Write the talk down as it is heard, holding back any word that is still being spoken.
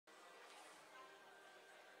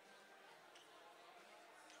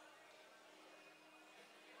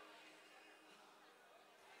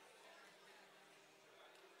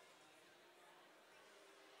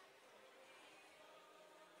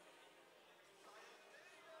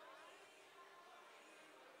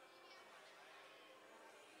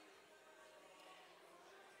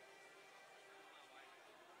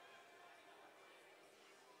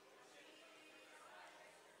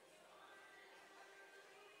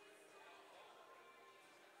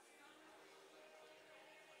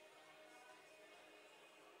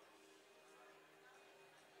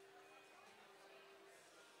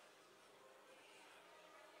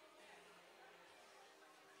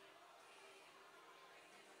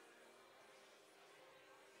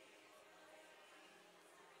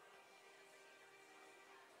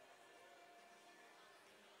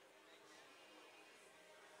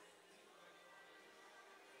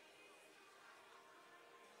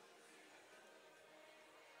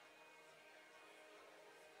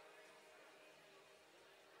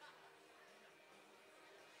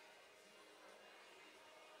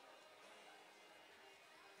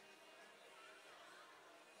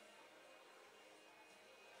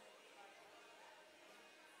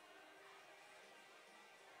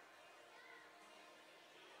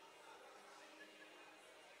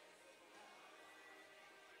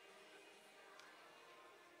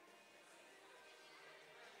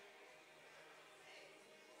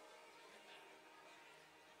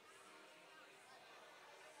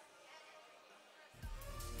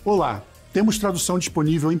Olá, temos tradução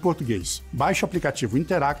disponível em português. Baixe o aplicativo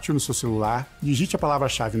Interact no seu celular, digite a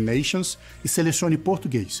palavra-chave Nations e selecione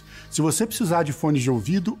português. Se você precisar de fones de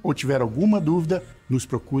ouvido ou tiver alguma dúvida, nos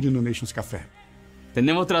procure no Nations Café.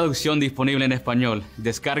 Tenemos traducción disponible en español.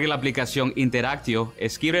 Descargue la aplicación Interactio,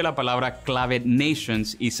 escribe la palabra clave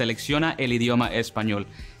Nations y selecciona el idioma español.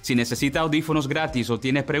 Si necesita audífonos gratis o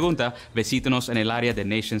tiene preguntas, visítenos en el área de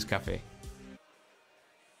Nations Café.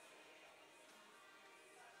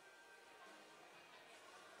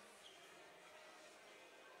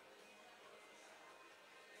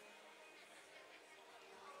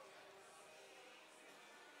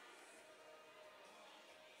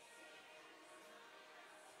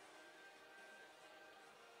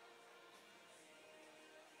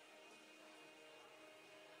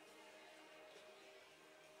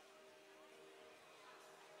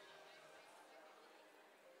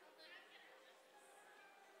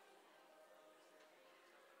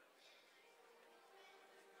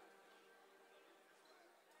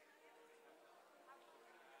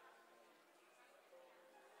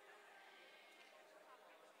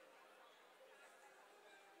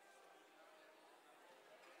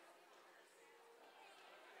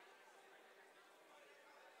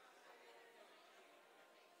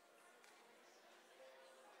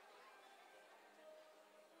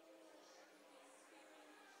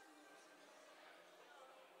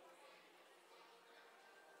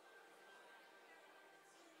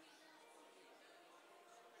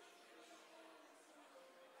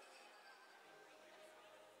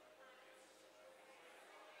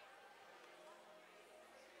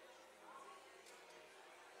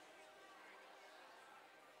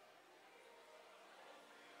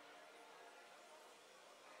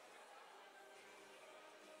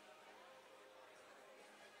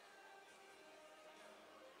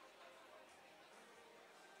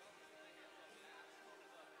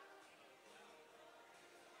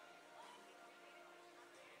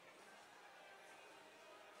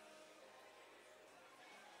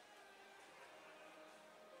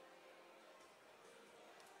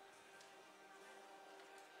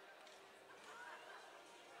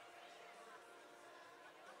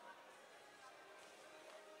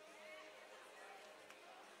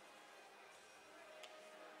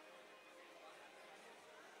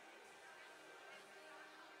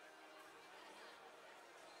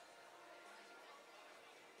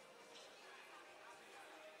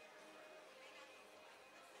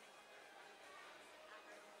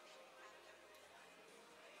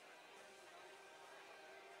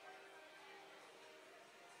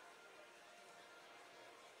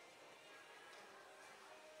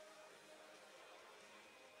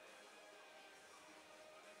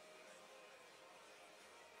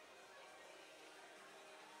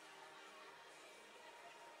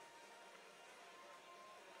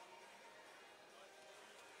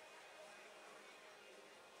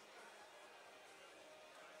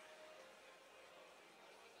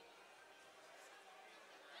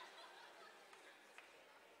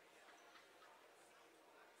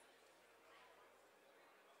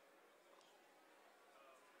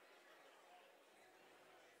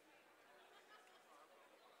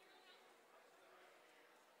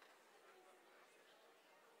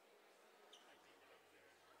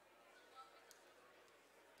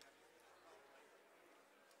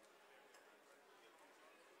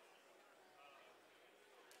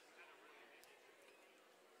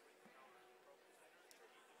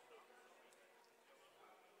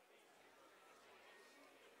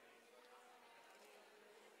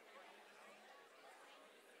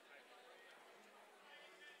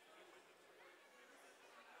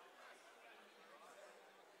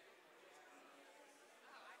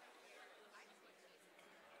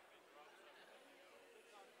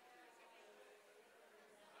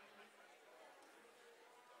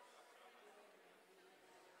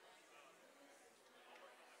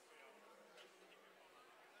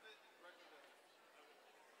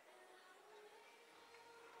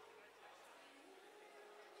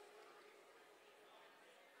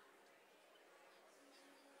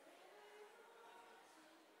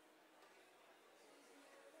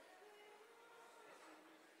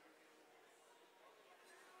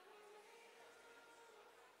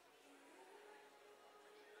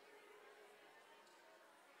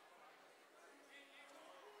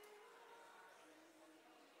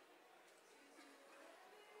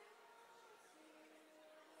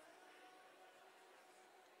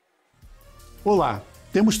 Olá,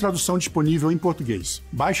 temos tradução disponível em português.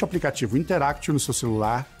 Baixe o aplicativo Interact no seu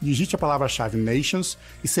celular, digite a palavra-chave Nations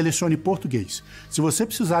e selecione português. Se você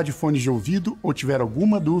precisar de fones de ouvido ou tiver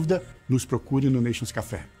alguma dúvida, nos procure no Nations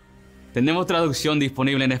Café. Tenemos traducción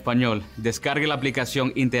disponible en español. Descargue la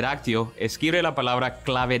aplicación Interactio, escribe la palabra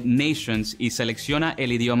clave Nations y selecciona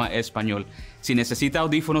el idioma español. Si necesita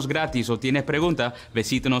audífonos gratis o tienes preguntas,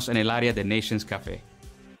 visítenos en el área de Nations Café.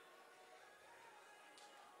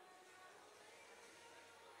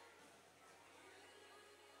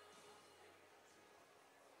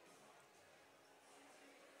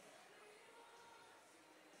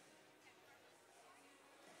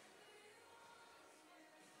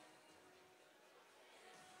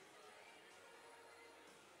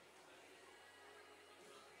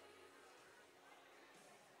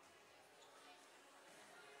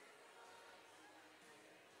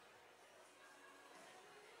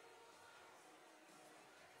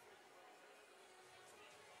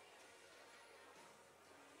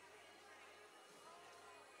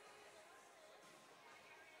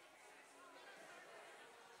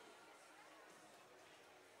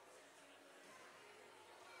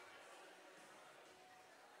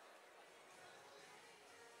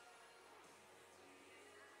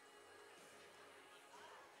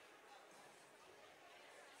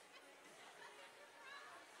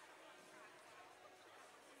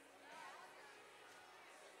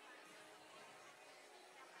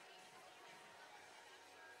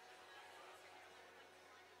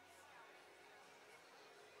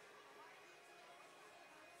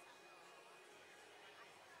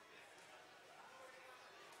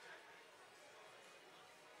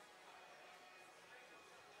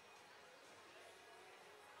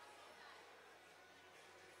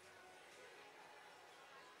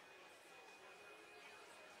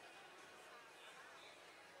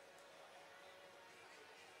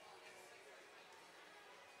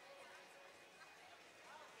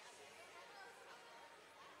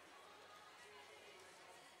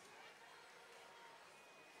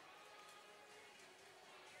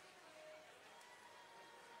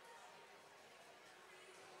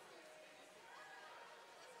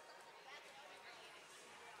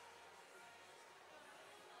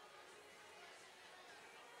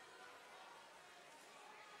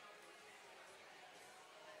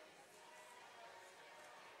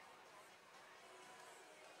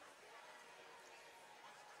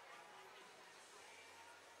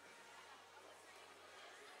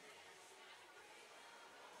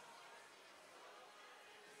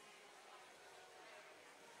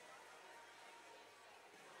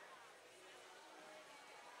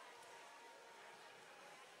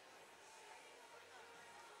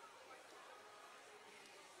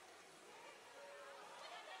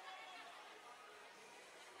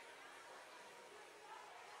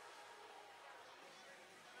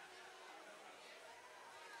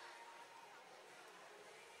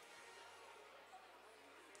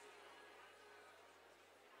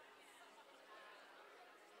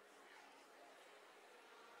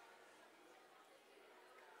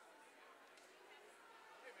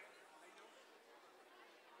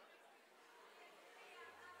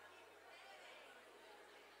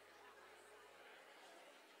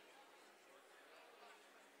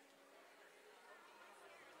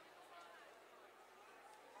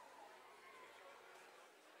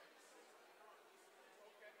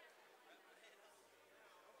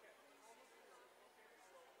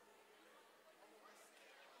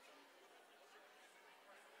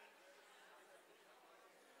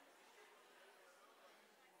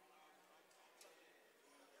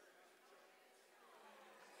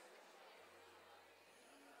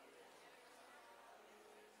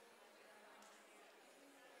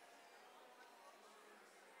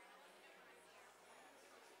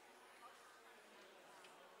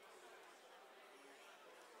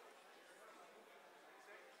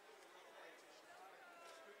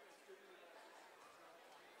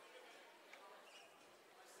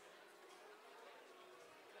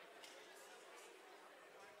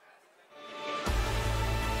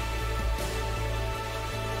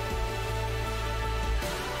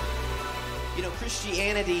 You know,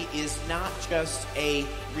 Christianity is not just a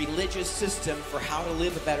religious system for how to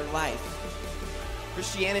live a better life.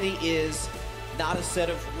 Christianity is not a set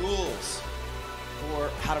of rules for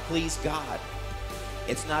how to please God.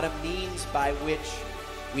 It's not a means by which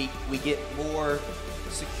we get more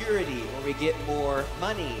security, or we get more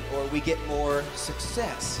money, or we get more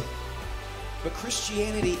success. But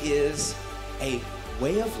Christianity is a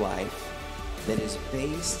way of life that is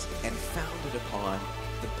based and founded upon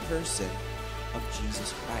the person of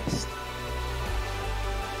Jesus Christ.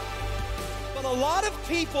 But a lot of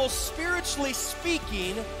people, spiritually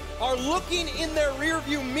speaking, are looking in their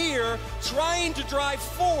rearview mirror, trying to drive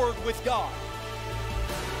forward with God.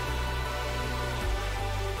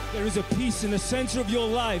 There is a piece in the center of your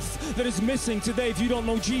life that is missing today if you don't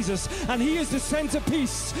know Jesus. And He is the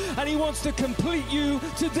centerpiece, and He wants to complete you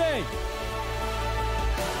today.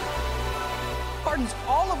 Pardons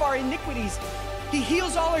all of our iniquities. He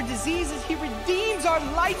heals all our diseases. He redeems our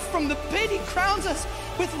life from the pit. He crowns us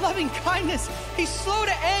with loving kindness. He's slow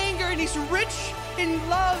to anger and He's rich in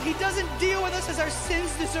love. He doesn't deal with us as our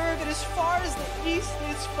sins deserve. And as far as the east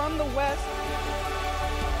is from the west,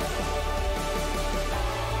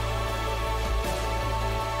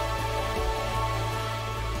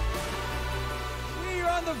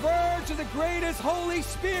 on the verge of the greatest Holy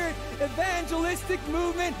Spirit evangelistic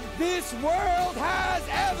movement this world has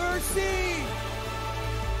ever seen.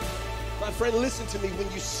 My friend, listen to me.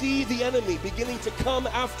 When you see the enemy beginning to come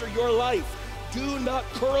after your life, do not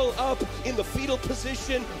curl up in the fetal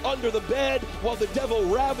position under the bed while the devil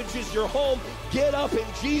ravages your home. Get up in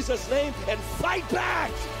Jesus' name and fight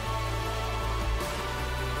back.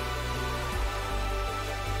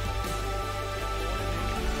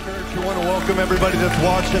 Church, we want to welcome everybody that's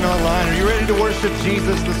watching online. Are you ready to worship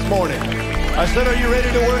Jesus this morning? I said, are you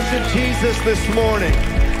ready to worship Jesus this morning?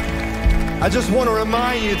 I just want to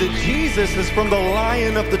remind you that Jesus is from the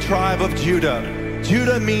Lion of the tribe of Judah.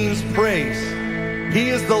 Judah means praise. He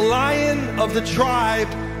is the Lion of the tribe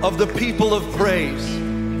of the people of praise.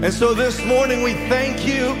 And so this morning we thank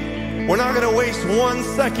you. We're not going to waste 1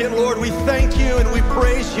 second, Lord. We thank you and we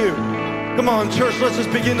praise you. Come on, church, let's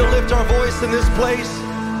just begin to lift our voice in this place.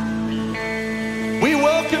 We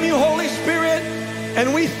welcome you, Holy Spirit,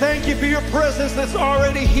 and we thank you for your presence that's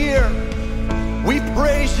already here. We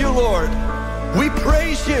praise you, Lord. We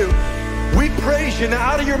praise you. We praise you.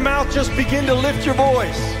 Now out of your mouth, just begin to lift your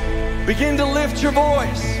voice. Begin to lift your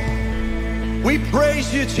voice. We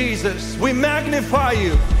praise you, Jesus. We magnify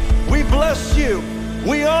you. We bless you.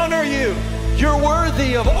 We honor you. You're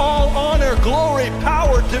worthy of all honor, glory,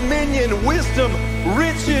 power, dominion, wisdom,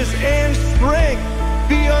 riches, and strength.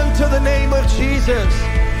 Be unto the name of Jesus.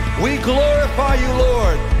 We glorify you,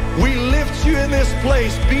 Lord. We lift you in this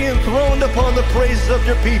place, be enthroned upon the praises of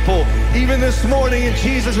your people. Even this morning in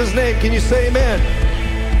Jesus' name, can you say amen?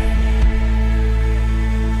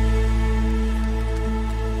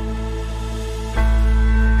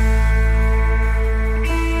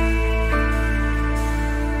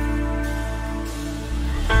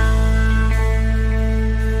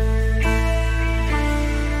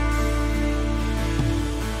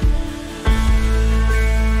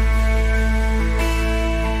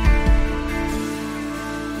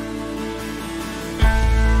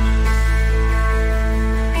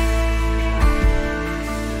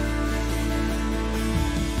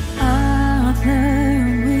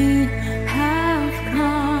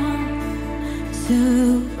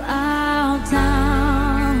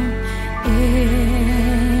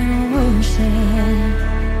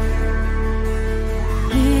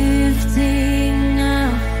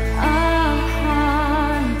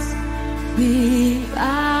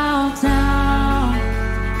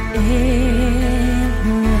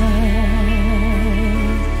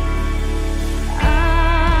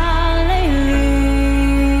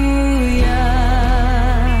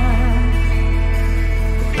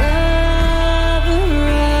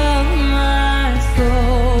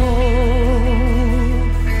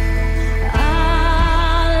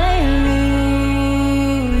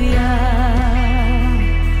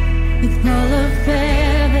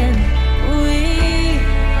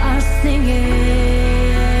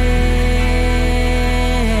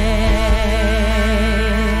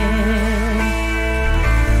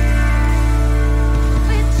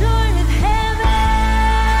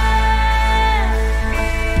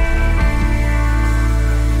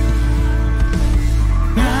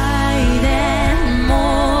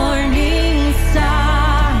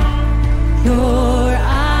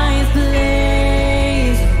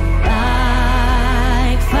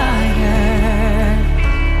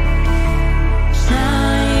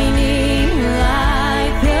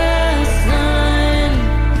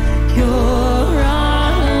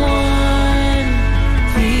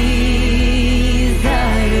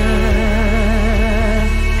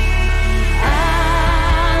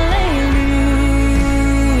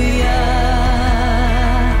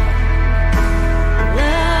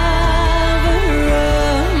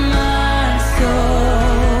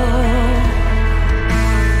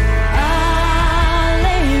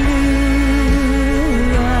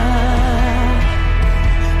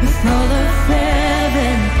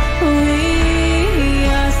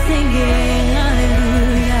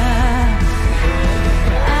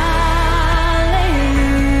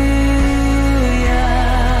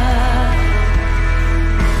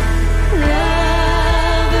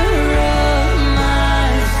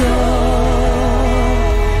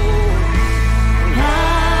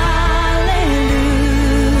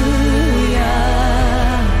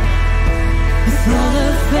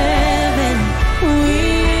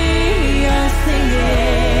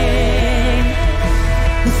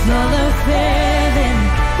 All of heaven,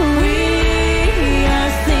 we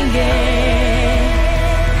are singing.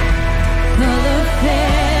 All of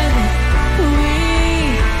heaven,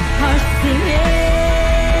 we are singing.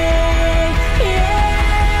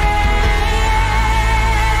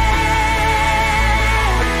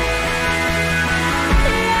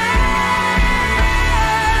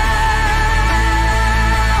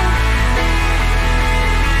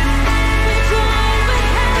 We join with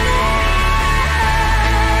heaven.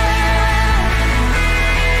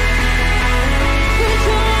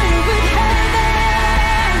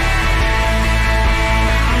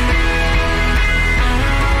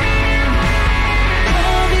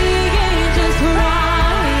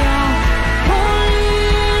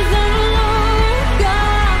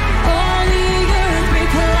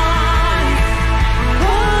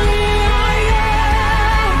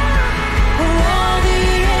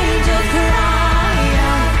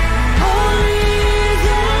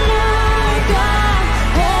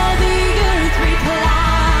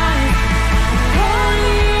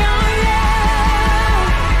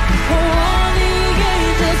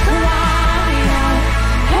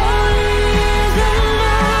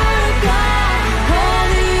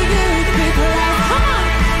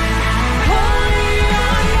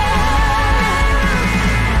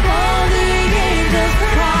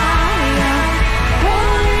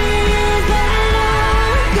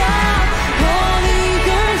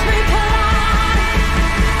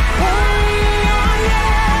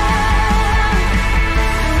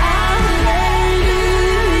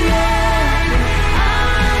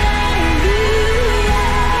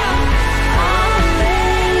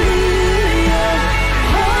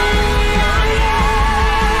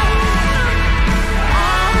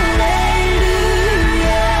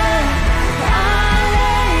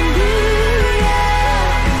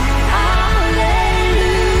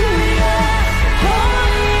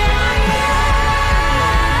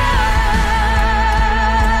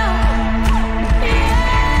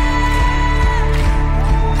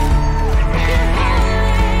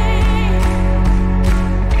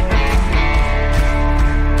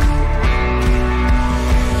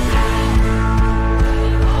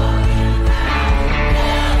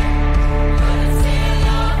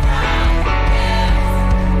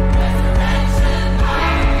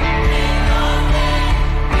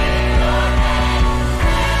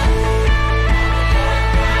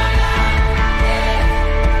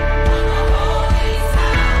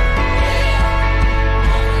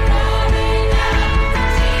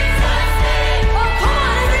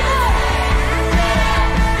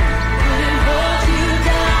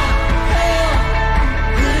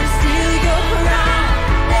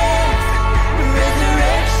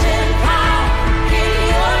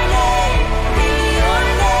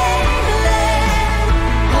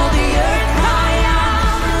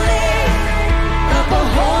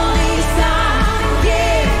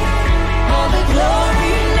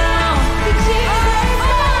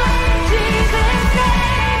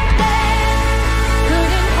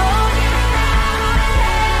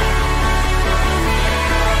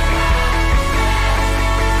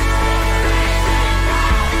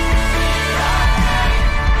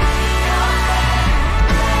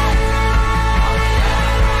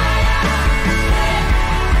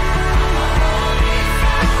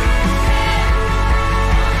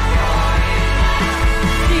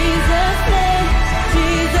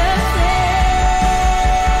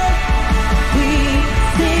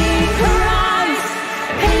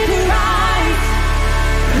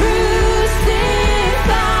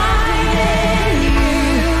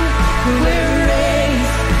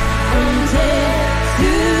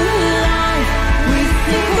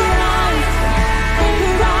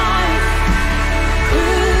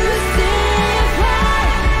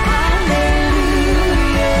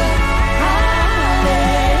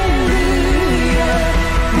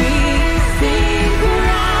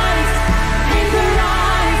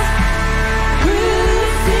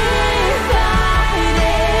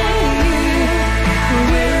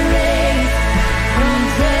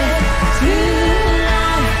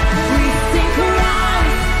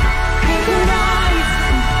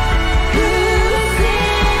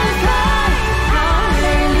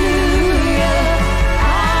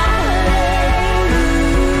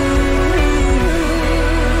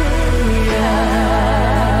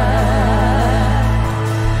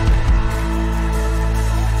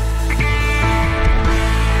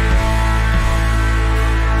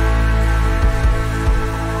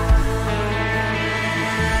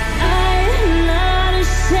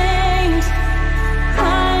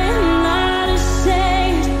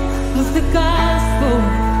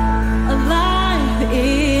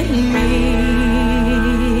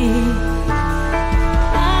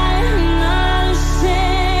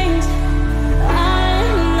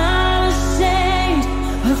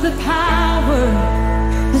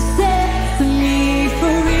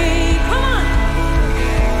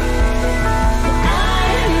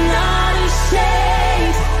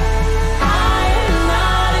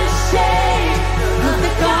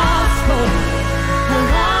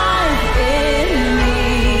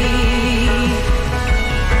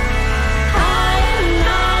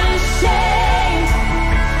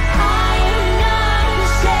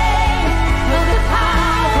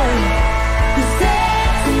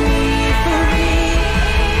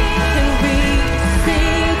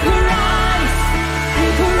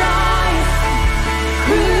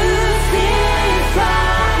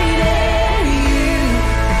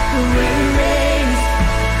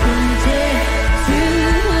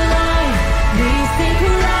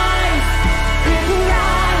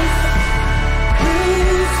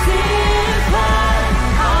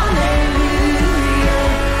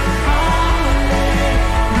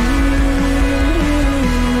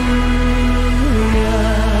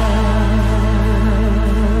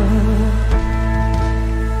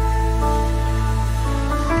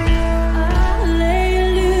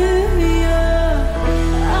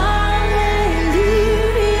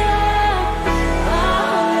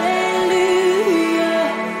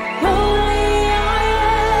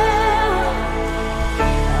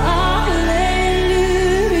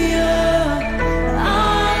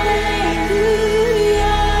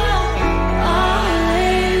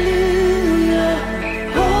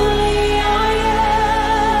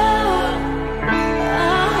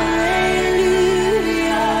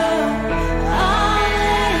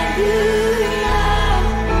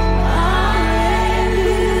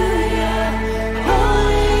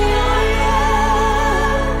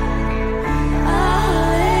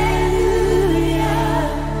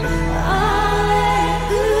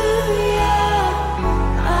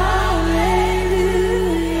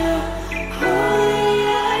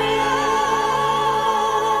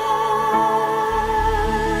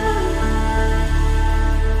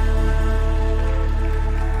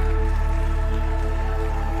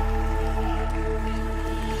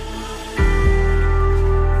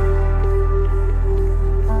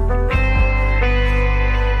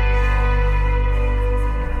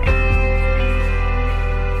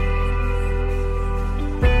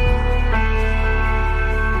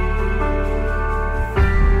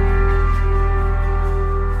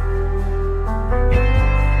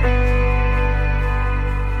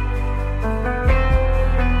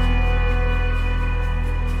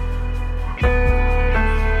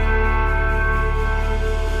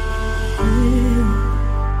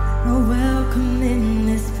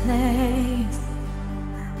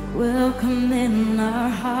 consume in our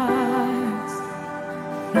hearts.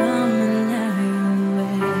 Come and have your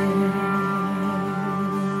way.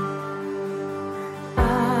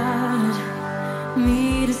 God,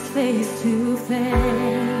 meet us face to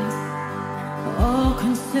face.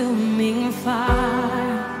 All-consuming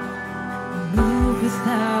fire, move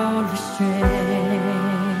without restraint.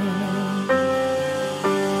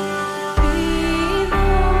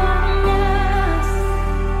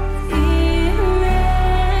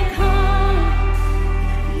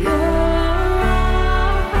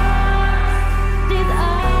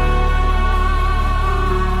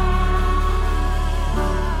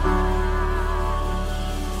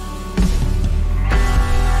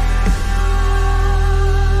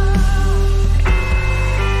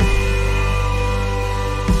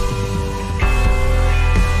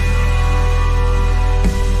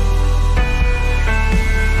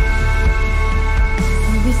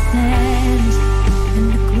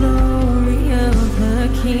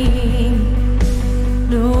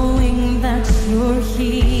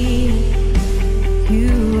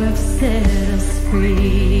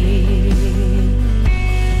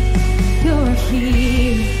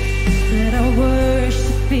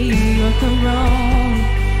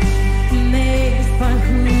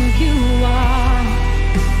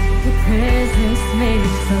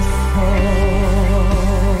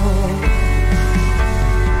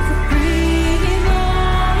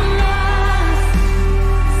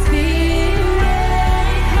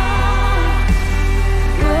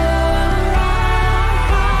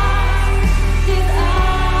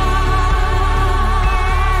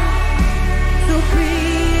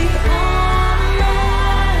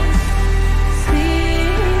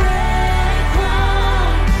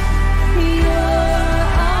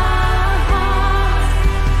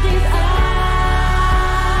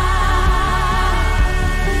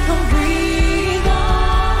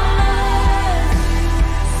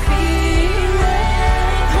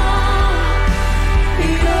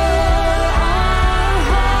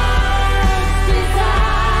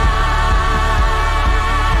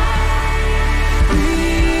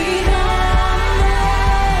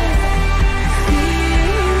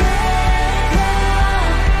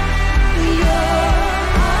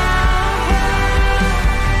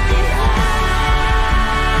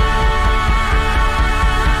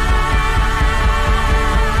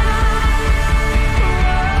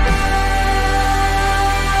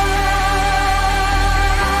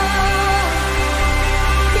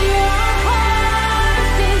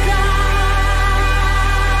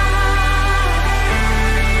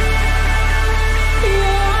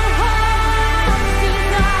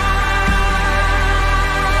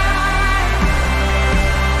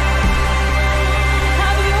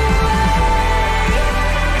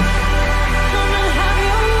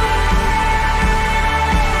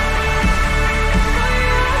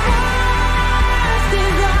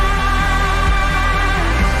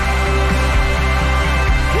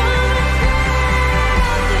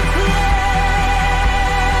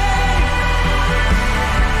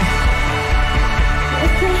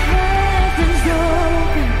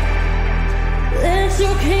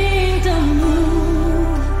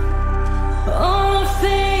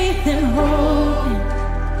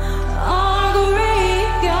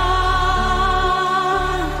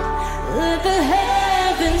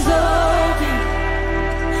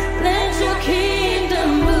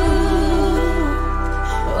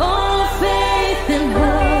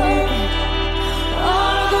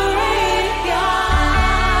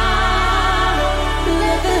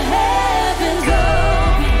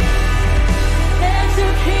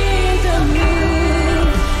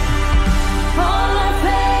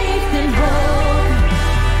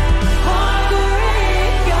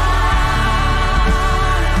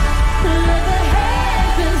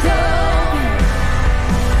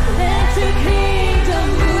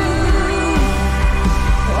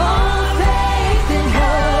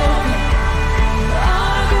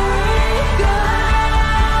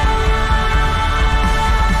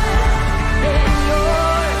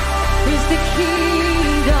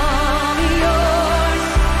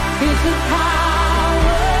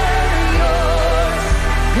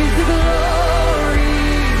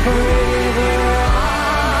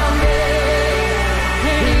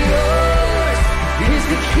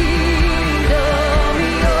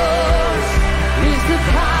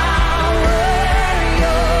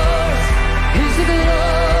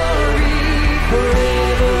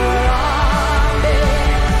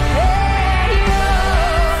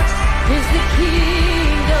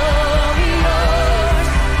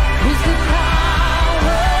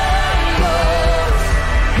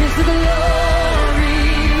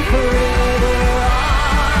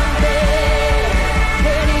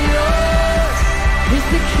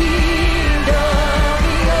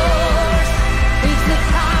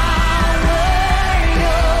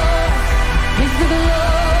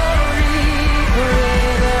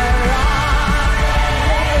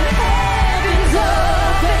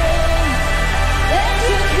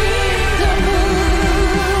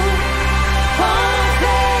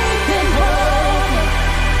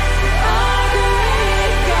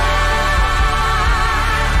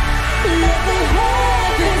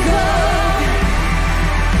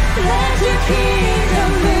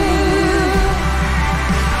 kingdom move.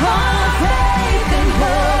 All faith and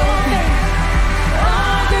hope in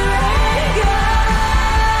our great God.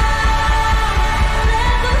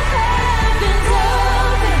 Let the heavens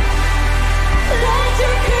open. Let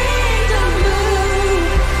your kingdom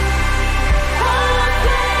move. All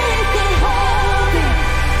faith and hope in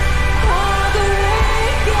our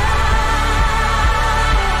great God.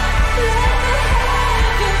 Let the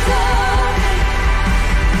heavens open.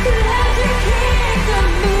 Let your kingdom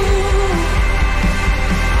move.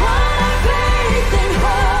 All faith and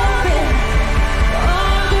hope in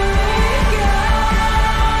our great God.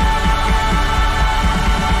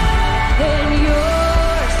 And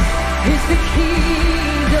yours is the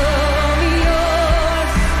kingdom,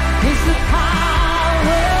 yours is the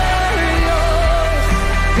power, yours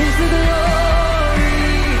is the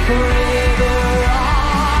glory forever.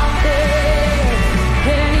 Amen.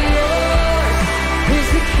 And yours is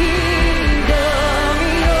the kingdom,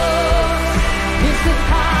 yours is the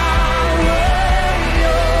power,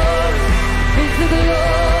 yours is the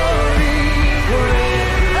glory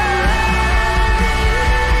forever.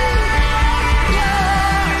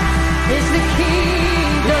 Yours is the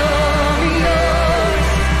kingdom, yours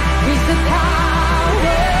is the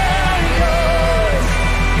power, yours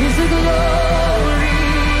is the glory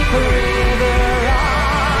forever.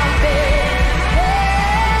 Amen.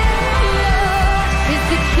 Yours is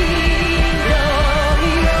the kingdom,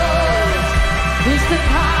 yours is the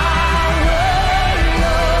power,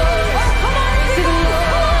 yours is the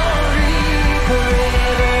glory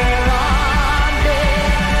forever.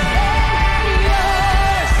 Amen.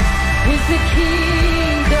 Yours is the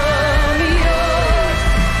kingdom, yours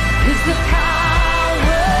is the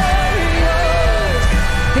power, yours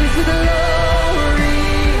is the glory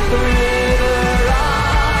forever.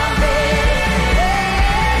 Amen.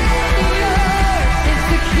 Yours is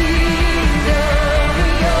the kingdom,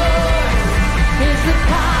 yours is the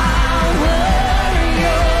power,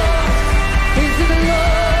 yours is the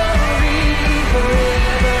glory forever.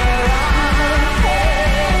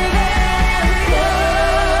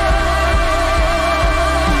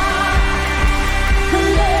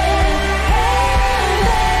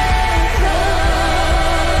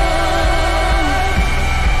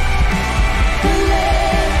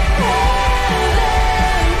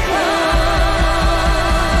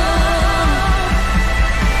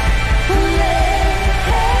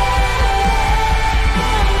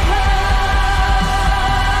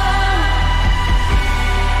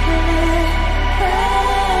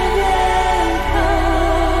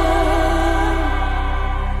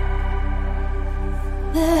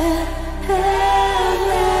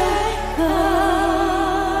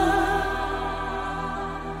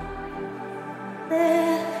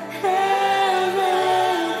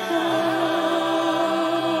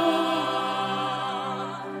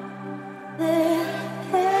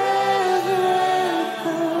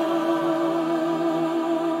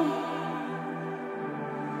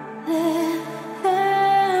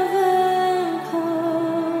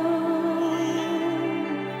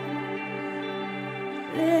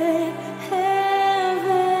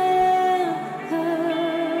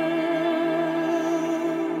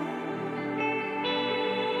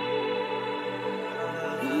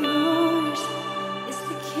 Yours is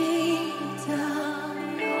the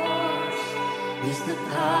kingdom, yours is the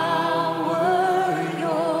power,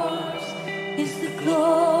 yours is the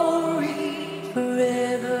glory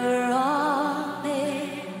forever. Amen.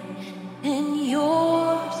 And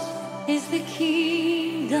yours is the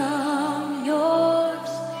kingdom, yours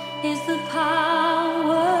is the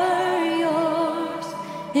power, yours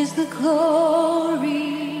is the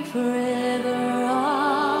glory forever.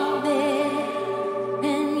 Amen.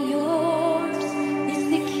 And yours is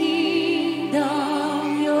the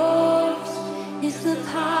kingdom, yours is the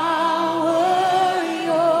power,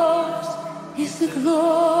 yours is the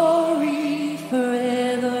glory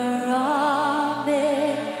forever.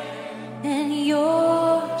 Amen. And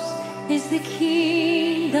yours is the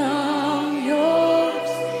kingdom, yours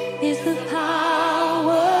is the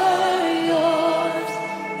power, yours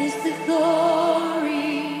is the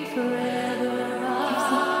glory forever.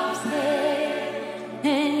 Amen.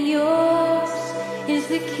 And yours is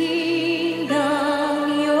the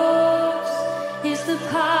kingdom, yours is the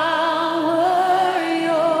power,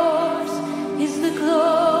 yours is the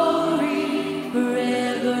glory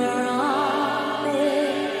forever.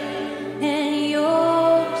 Amen. And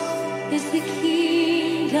yours is the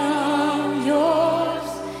kingdom, yours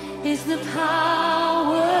is the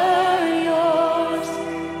power, yours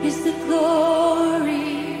is the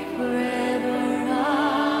glory forever.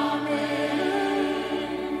 Amen.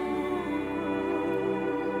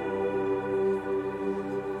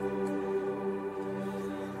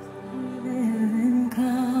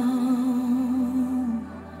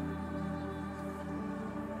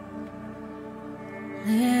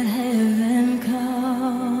 Let heaven come.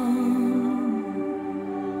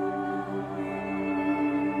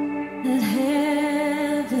 Let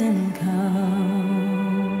heaven come.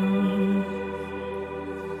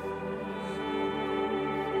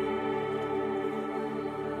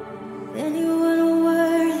 Is anyone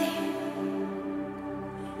worthy?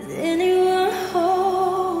 Is anyone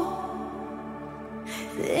whole?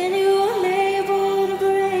 Is anyone able to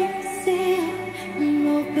break the seal and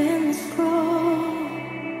open the scroll?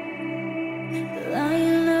 The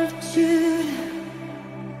Lion of Judah,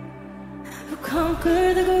 who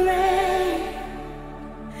conquered the grave.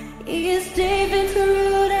 He is David's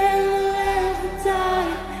root and the Lamb who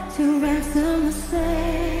died to ransom the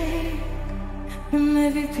slave from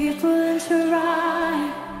every people and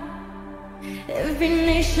tribe, every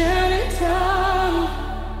nation and tongue.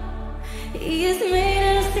 He has made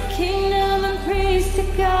us the kingdom and priest to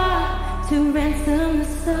God to ransom the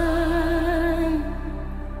Son.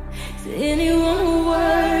 Is anyone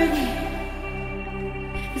worthy?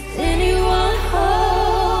 Is anyone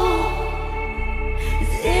whole?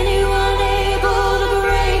 Is anyone able to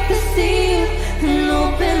break the seal and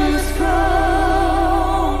open the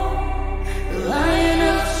scroll? The Lion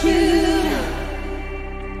of Judah,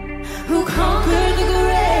 who conquered the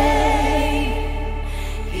grave.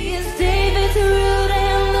 He is David's root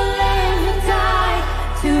and the Lamb who died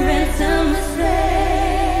to ransom the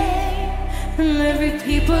slave from every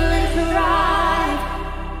people and tribe,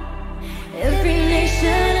 every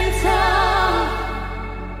nation and tongue.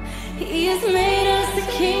 He has made us the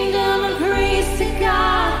kingdom and priest to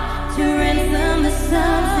God to ransom the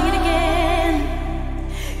Son. Sing it again.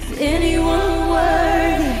 Is anyone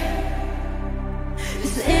worthy?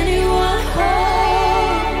 Is anyone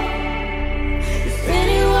whole? Is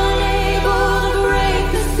anyone able to break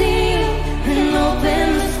the seal and open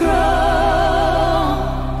the scroll?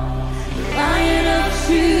 The Lion of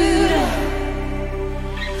Judah,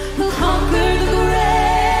 who conquered the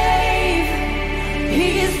grave. He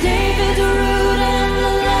is David's root and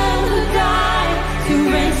the Lamb who died to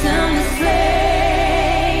ransom the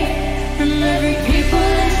slave from every people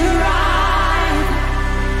and tribe.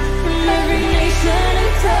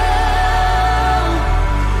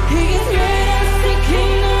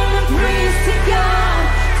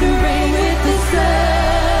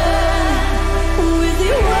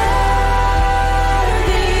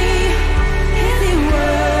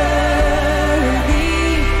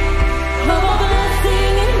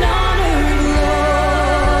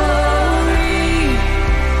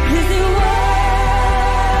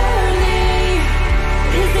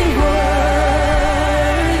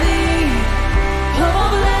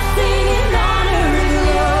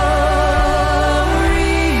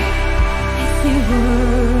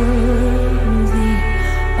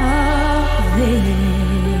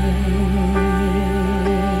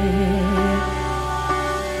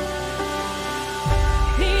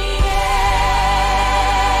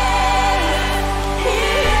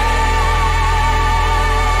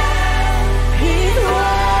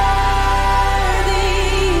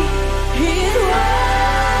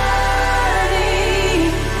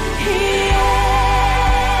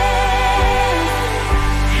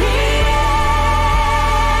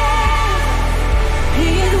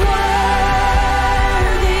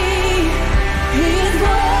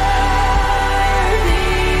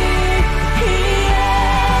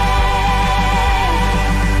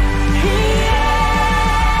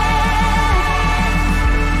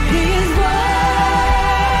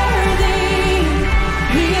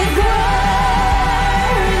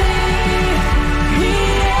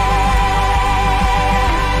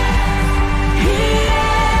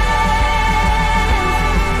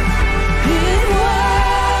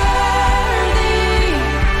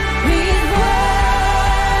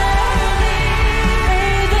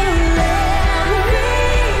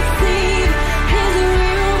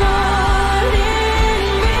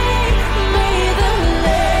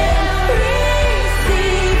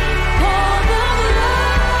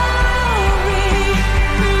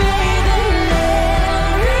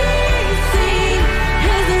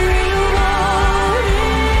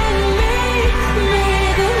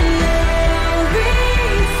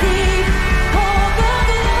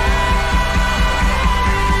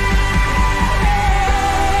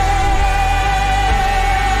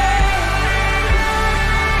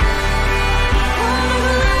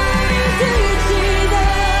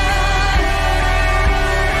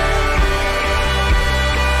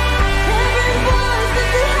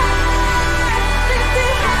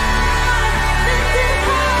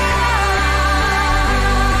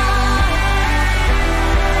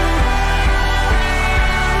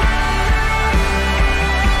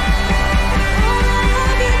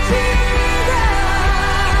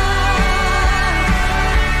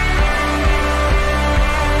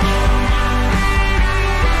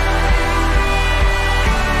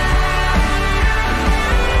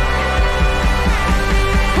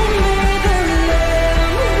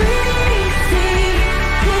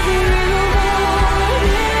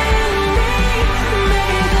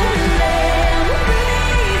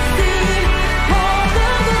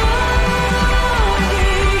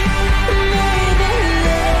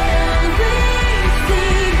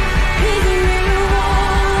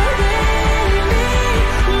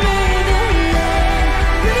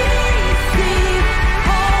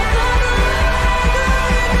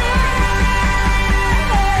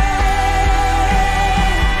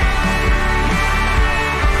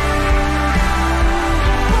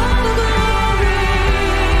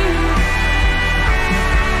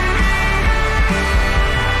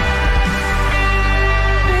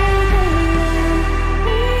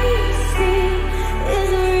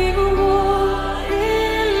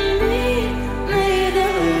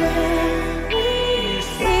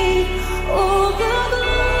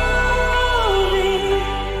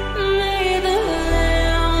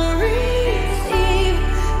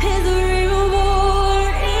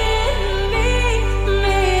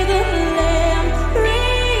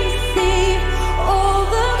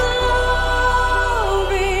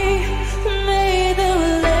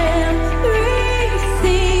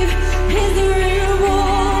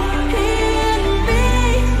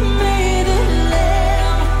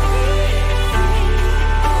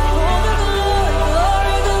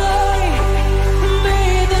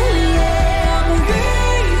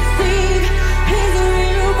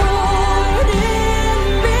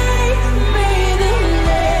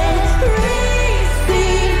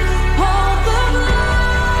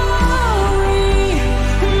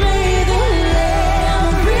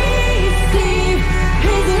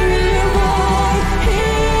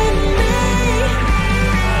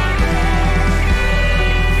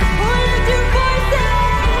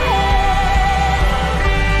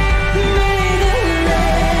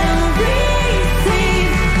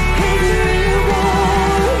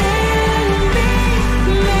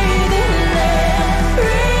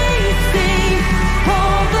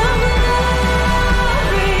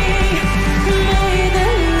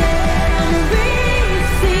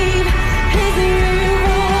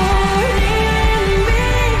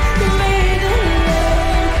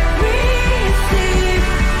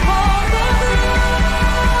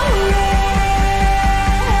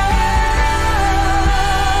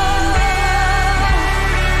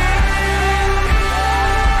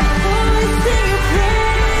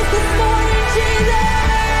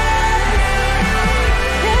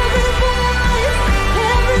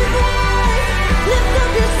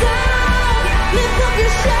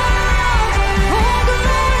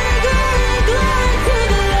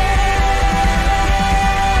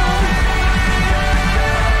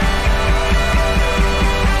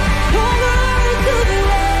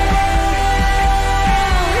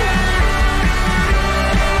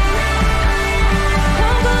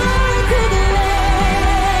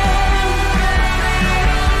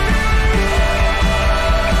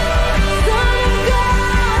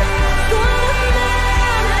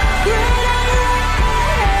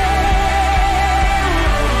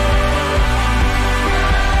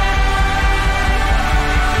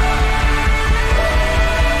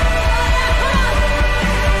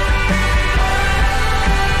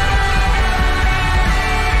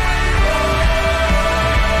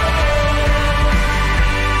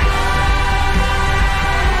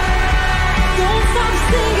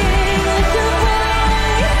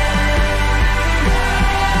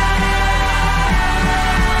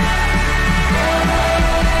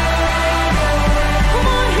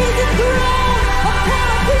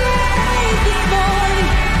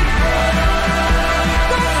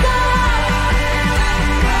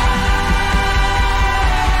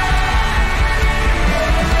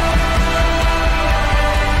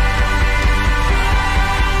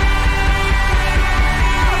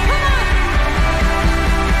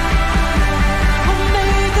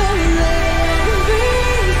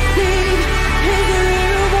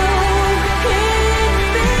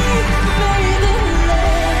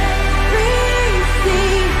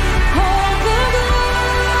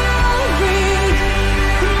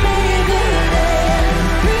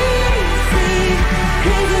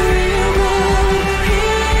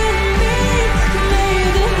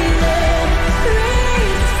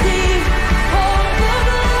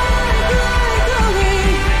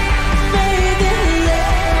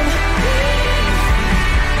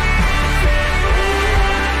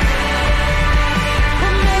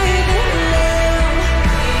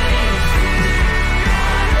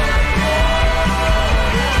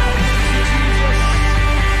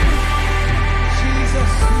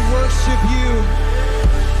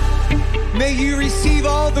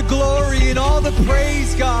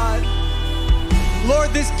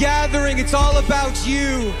 Lord, this gathering, it's all about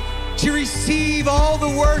you. To receive all the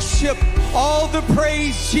worship, all the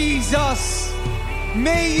praise, Jesus.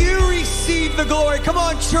 May you receive the glory. Come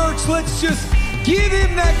on, church, let's just give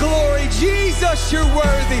him that glory. Jesus, you're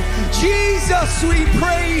worthy. Jesus, we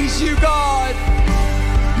praise you, God.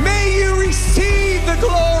 May you receive the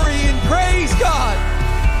glory and praise, God.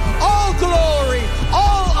 All glory,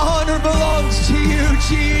 all honor belongs to you,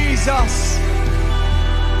 Jesus.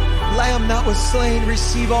 Lamb that was slain,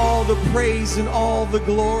 receive all the praise and all the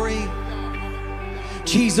glory.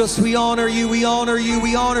 Jesus, we honor you, we honor you,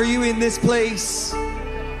 we honor you in this place.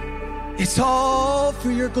 It's all for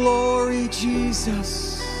your glory,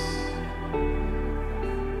 Jesus.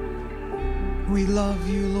 We love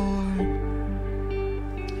you, Lord.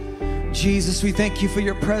 Jesus, we thank you for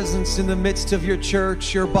your presence in the midst of your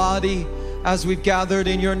church, your body, as we've gathered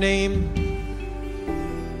in your name.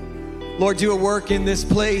 Lord, do a work in this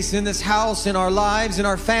place, in this house, in our lives, in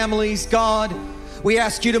our families, God. We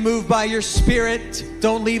ask you to move by your Spirit.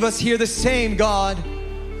 Don't leave us here the same, God.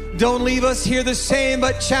 Don't leave us here the same,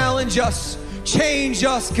 but challenge us, change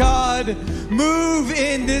us, God. Move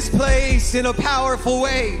in this place in a powerful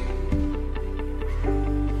way.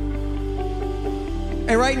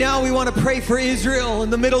 And right now we want to pray for Israel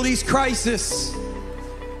in the Middle East crisis.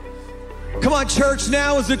 Come on, church,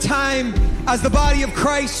 now is the time. As the body of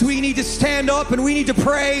Christ, we need to stand up and we need to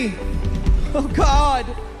pray. Oh, God.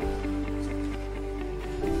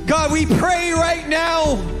 God, we pray right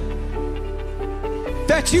now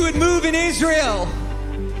that you would move in Israel.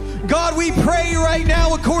 God, we pray right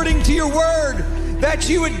now, according to your word, that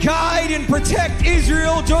you would guide and protect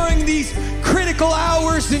Israel during these critical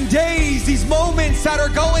hours and days, these moments that are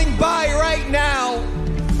going by right now.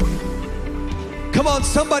 Come on,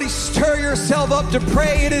 somebody stir yourself up to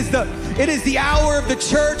pray. It is the hour of the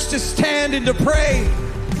church to stand and to pray.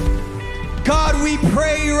 God, we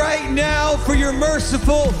pray right now for your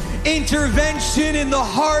merciful intervention in the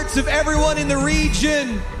hearts of everyone in the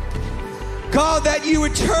region. God, that you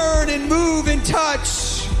would turn and move and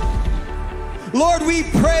touch. Lord, we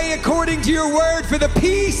pray according to your word for the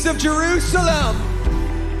peace of Jerusalem.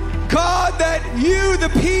 God, that you, the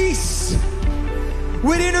peace,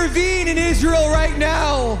 would intervene in Israel right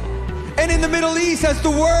now and in the Middle East as the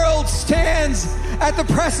world stands at the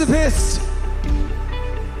precipice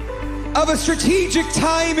of a strategic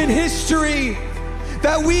time in history,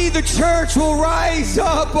 that we, the church, will rise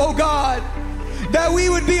up, oh God, that we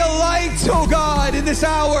would be a light, oh God, in this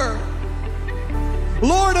hour.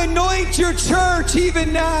 Lord, anoint your church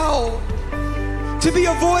even now to be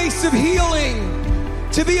a voice of healing,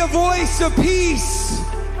 to be a voice of peace.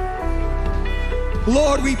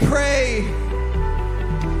 Lord, we pray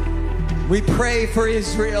for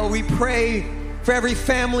Israel. We pray for every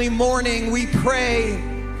family mourning. We pray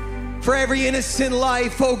for every innocent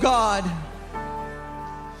life, oh God.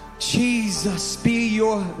 Jesus, be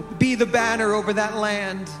the banner over that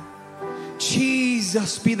land.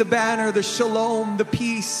 Jesus, be the banner, the shalom, the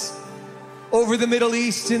peace over the Middle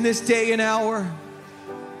East in this day and hour.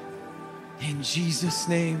 In Jesus'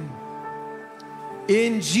 name.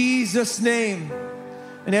 In Jesus' name.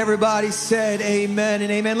 And everybody said amen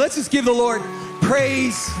and amen. Let's just give the Lord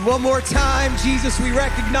praise one more time. Jesus, we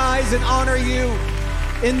recognize and honor you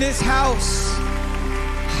in this house.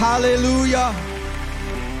 Hallelujah.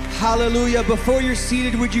 Hallelujah. Before you're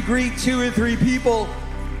seated, would you greet 2 or 3 people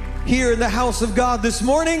here in the house of God this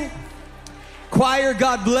morning? Choir,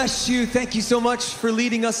 God bless you. Thank you so much for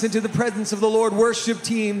leading us into the presence of the Lord. Worship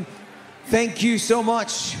team, thank you so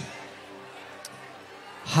much.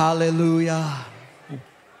 Hallelujah.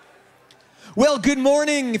 Well, good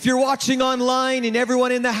morning. If you're watching online and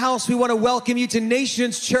everyone in the house, we want to welcome you to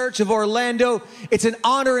Nations Church of Orlando. It's an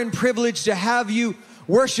honor and privilege to have you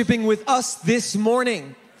worshiping with us this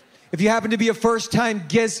morning. If you happen to be a first-time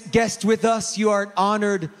guest with us, you are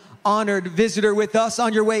an honored visitor with us.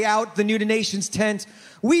 On your way out the New to Nations tent,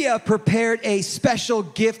 we have prepared a special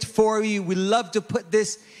gift for you. We love to put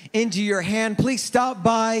this into your hand. Please stop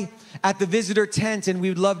by at the visitor tent and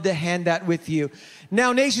we'd love to hand that with you.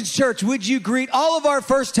 Now, Nations Church, would you greet all of our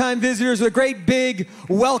first-time visitors with a great big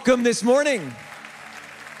welcome this morning?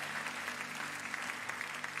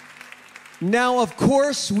 Now, of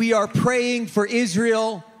course, we are praying for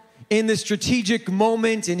Israel in this strategic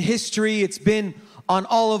moment in history. It's been on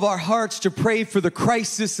all of our hearts to pray for the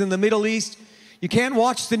crisis in the Middle East. You can't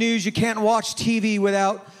watch the news, you can't watch TV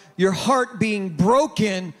without your heart being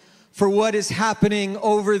broken for what is happening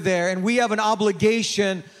over there. And we have an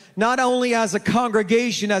obligation, not only as a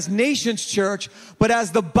congregation, as Nations Church, but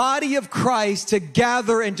as the body of Christ, to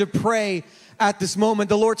gather and to pray at this moment.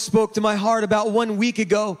 The Lord spoke to my heart about 1 week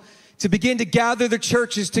ago, to begin to gather the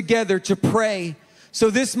churches together to pray. So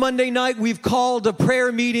this Monday night, we've called a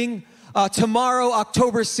prayer meeting tomorrow,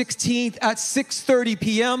 October 16th at 6:30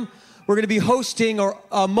 p.m. We're going to be hosting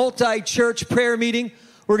a multi-church prayer meeting.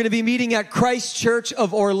 We're going to be meeting at Christ Church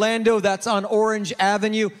of Orlando. That's on Orange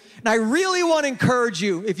Avenue. And I really want to encourage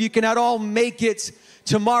you, if you can at all make it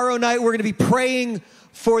tomorrow night, we're going to be praying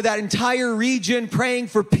for that entire region, praying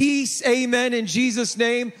for peace. Amen, in Jesus'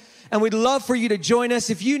 name. And we'd love for you to join us.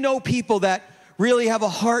 If you know people that really have a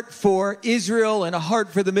heart for Israel and a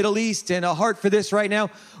heart for the Middle East and a heart for this right now,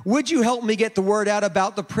 would you help me get the word out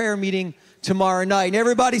about the prayer meeting tomorrow night? And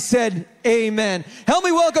everybody said amen. Help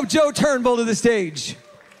me welcome Joe Turnbull to the stage.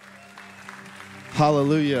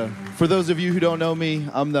 Hallelujah. For those of you who don't know me,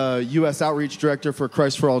 I'm the U.S. Outreach Director for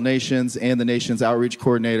Christ for All Nations and the Nations Outreach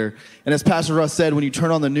Coordinator. And as Pastor Russ said, when you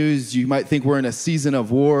turn on the news, you might think we're in a season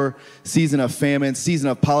of war, season of famine, season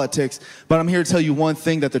of politics. But I'm here to tell you one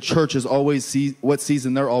thing that the church is always what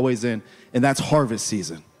season they're always in, and that's harvest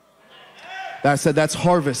season. I said that's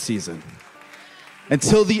harvest season.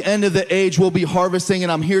 Until the end of the age, we'll be harvesting,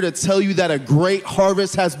 and I'm here to tell you that a great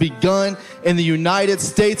harvest has begun in the United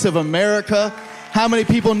States of America. How many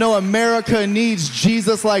people know America needs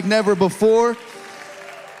Jesus like never before?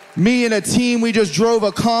 Me and a team, we just drove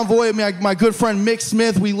a convoy. My good friend Mick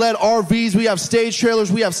Smith, we led RVs, we have stage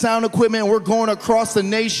trailers, we have sound equipment, and we're going across the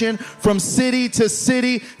nation from city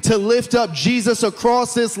to lift up Jesus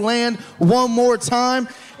across this land one more time.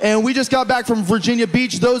 And we just got back from Virginia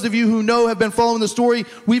Beach. Those of you who know have been following the story.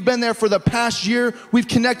 We've been there for the past year. We've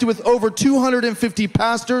connected with over 250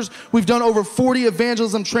 pastors. We've done over 40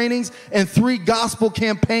 evangelism trainings and 3 gospel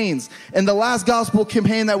campaigns. And the last gospel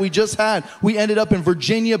campaign that we just had, we ended up in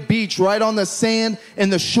Virginia Beach, right on the sand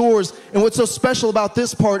and the shores. And what's so special about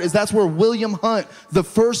this part is that's where William Hunt, the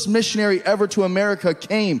first missionary ever to America,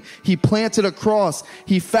 came. He planted a cross.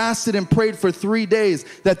 He fasted and prayed for 3 days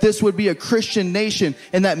that this would be a Christian nation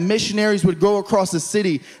and that missionaries would go across the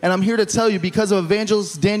city. And I'm here to tell you, because of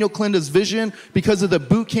evangelist Daniel Clinda's vision, because of the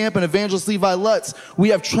boot camp and evangelist Levi Lutz, we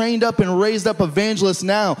have trained up and raised up evangelists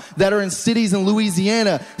now that are in cities in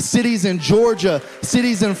Louisiana, cities in Georgia,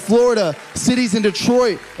 cities in Florida, cities in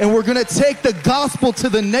Detroit, and we're going to take the gospel to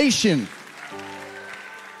the nation.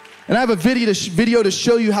 And I have a video to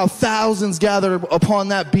show you how thousands gathered upon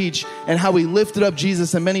that beach and how we lifted up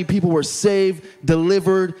Jesus, and many people were saved,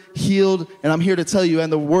 delivered, healed. And I'm here to tell you, in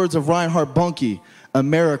the words of Reinhard Bonnke,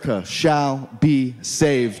 America shall be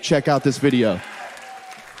saved. Check out this video.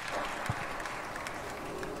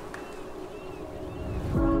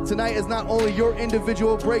 Tonight is not only your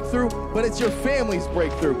individual breakthrough, but it's your family's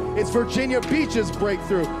breakthrough. It's Virginia Beach's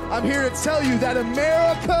breakthrough. I'm here to tell you that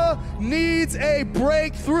America needs a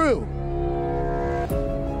breakthrough.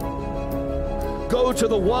 Go to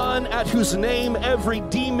the one at whose name every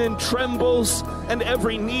demon trembles and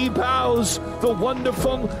every knee bows, the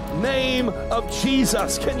wonderful name of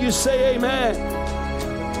Jesus. Can you say amen?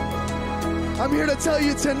 I'm here to tell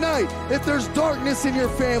you tonight, if there's darkness in your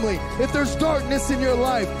family, if there's darkness in your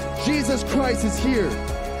life, Jesus Christ is here,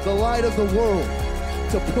 the light of the world,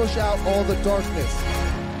 to push out all the darkness.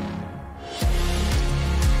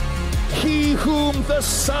 He whom the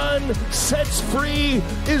Son sets free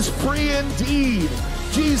is free indeed.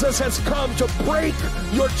 Jesus has come to break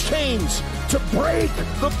your chains, to break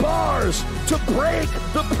the bars, to break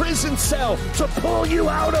the prison cell, to pull you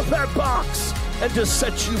out of that box and to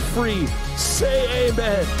set you free. Say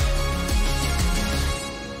amen.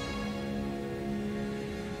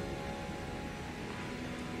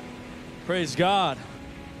 Praise God.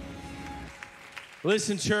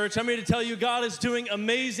 Listen, church, I'm here to tell you God is doing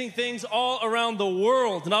amazing things all around the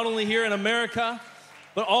world, not only here in America,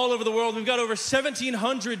 but all over the world. We've got over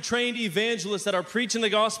 1,700 trained evangelists that are preaching the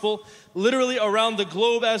gospel literally around the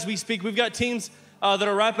globe as we speak. We've got teams that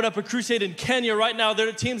are wrapping up a crusade in Kenya right now. There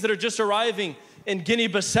are teams that are just arriving in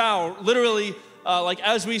Guinea-Bissau, literally, like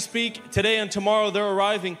as we speak, today and tomorrow they're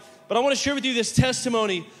arriving. But I want to share with you this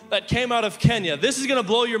testimony that came out of Kenya. This is going to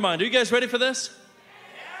blow your mind. Are you guys ready for this?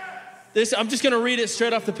 I'm just going to read it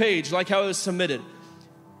straight off the page, like how it was submitted.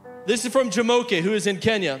 This is from Jamoke, who is in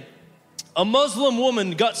Kenya. A Muslim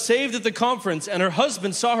woman got saved at the conference, and her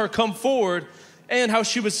husband saw her come forward and how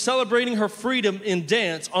she was celebrating her freedom in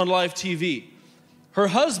dance on live TV. Her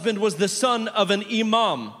husband was the son of an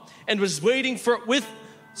imam and was waiting for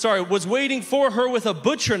her with a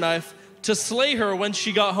butcher knife to slay her when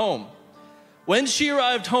she got home. When she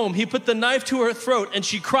arrived home, he put the knife to her throat and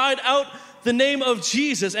she cried out the name of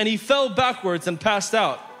Jesus, and he fell backwards and passed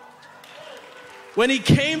out. When he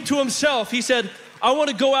came to himself, he said, I want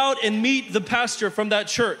to go out and meet the pastor from that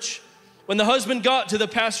church. When the husband got to the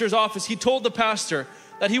pastor's office, he told the pastor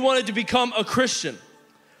that he wanted to become a Christian.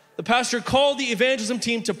 The pastor called the evangelism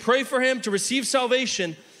team to pray for him to receive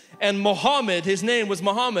salvation, and Muhammad, his name was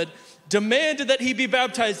Muhammad, demanded that he be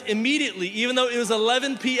baptized immediately, even though it was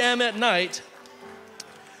 11 p.m. at night.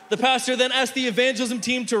 The pastor then asked the evangelism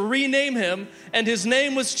team to rename him, and his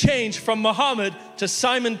name was changed from Muhammad to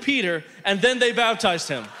Simon Peter, and then they baptized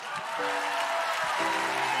him. Come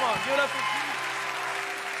on, give it up for Jesus.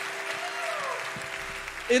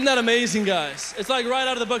 Isn't that amazing, guys? It's like right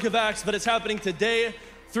out of the book of Acts, but it's happening today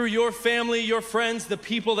through your family, your friends, the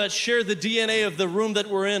people that share the DNA of the room that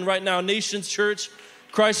we're in right now, Nations Church,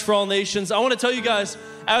 Christ for All Nations. I want to tell you guys,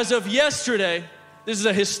 as of yesterday, this is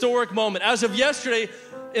a historic moment. As of yesterday,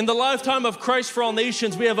 in the lifetime of Christ for All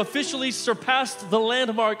Nations, we have officially surpassed the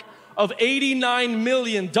landmark of 89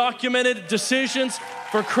 million documented decisions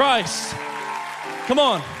for Christ. Come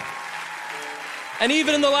on. And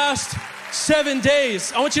even in the last 7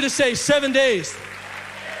 days, I want you to say 7 days.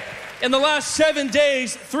 In the last 7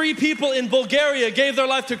 days, 3 people in Bulgaria gave their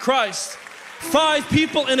life to Christ. 5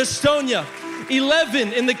 people in Estonia.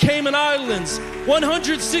 11 in the Cayman Islands,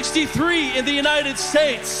 163 in the United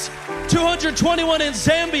States, 221 in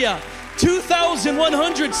Zambia,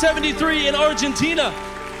 2,173 in Argentina,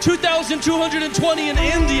 2,220 in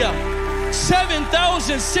India,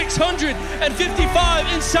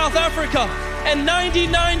 7,655 in South Africa, and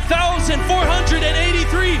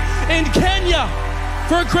 99,483 in Kenya,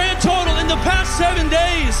 for a grand total in the past 7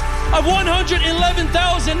 days of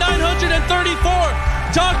 111,934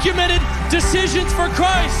 documented decisions for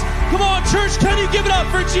Christ. Come on, church, can you give it up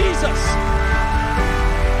for Jesus?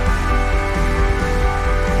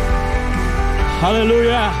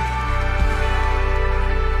 Hallelujah.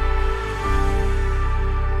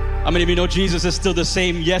 How many of you know Jesus is still the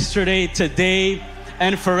same yesterday, today,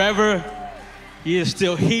 and forever? He is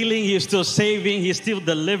still healing, he is still saving, he is still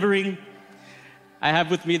delivering. I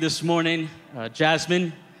have with me this morning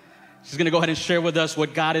Jasmine. She's going to go ahead and share with us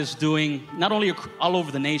what God is doing, not only all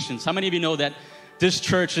over the nations. How many of you know that this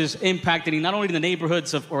church is impacting not only the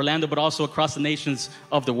neighborhoods of Orlando, but also across the nations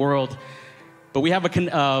of the world? But we have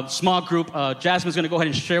a small group. Jasmine's going to go ahead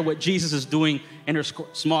and share what Jesus is doing in her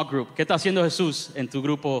small group. ¿Qué está haciendo Jesús en tu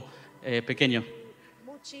grupo pequeño?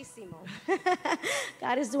 Muchísimo.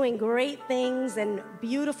 God is doing great things and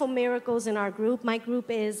beautiful miracles in our group. My group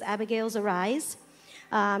is Abigail's Arise.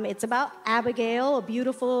 It's about Abigail, a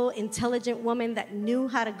beautiful, intelligent woman that knew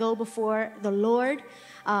how to go before the Lord,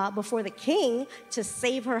 before the king, to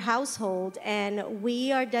save her household. And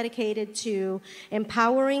we are dedicated to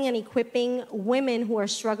empowering and equipping women who are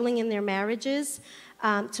struggling in their marriages,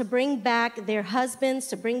 to bring back their husbands,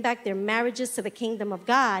 to bring back their marriages to the kingdom of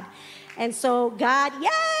God. And so God,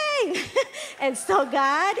 yay! And so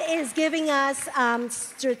God is giving us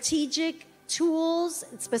strategic tools,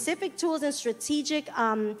 specific tools and strategic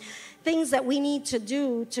things that we need to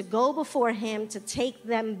do to go before him, to take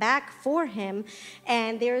them back for him.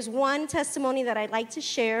 And there's one testimony that I'd like to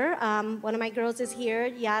share. One of my girls is here,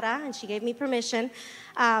 Yara, and she gave me permission.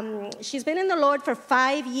 She's been in the Lord for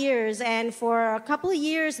 5 years, and for a couple of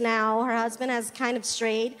years now, her husband has kind of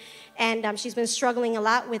strayed, and she's been struggling a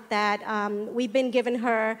lot with that. We've been giving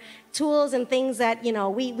her tools and things that, you know,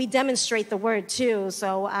 we demonstrate the word too.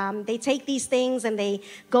 So they take these things and they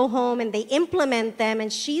go home and they implement them,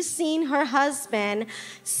 and she's seen her husband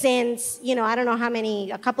since, you know, I don't know how many,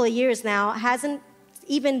 a couple of years now, hasn't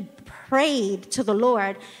even prayed to the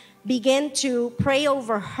Lord, begin to pray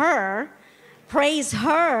over her, praise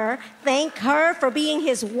her, thank her for being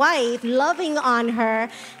his wife, loving on her.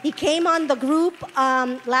 He came on the group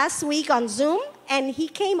last week on Zoom, and he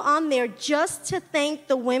came on there just to thank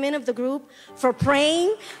the women of the group for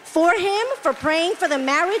praying for him, for praying for the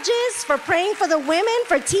marriages, for praying for the women,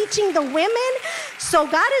 for teaching the women. So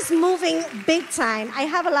God is moving big time. I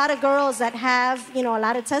have a lot of girls that have, you know, a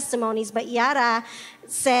lot of testimonies, but Yara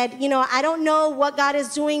said, you know, I don't know what God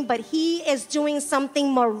is doing, but he is doing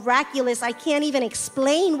something miraculous. I can't even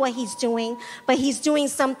explain what he's doing, but he's doing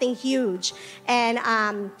something huge. And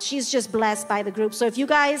she's just blessed by the group. So if you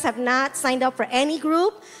guys have not signed up for any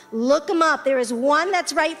group, look them up. There is one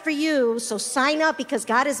that's right for you. So sign up, because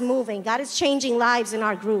God is moving. God is changing lives in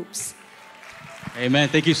our groups. Amen.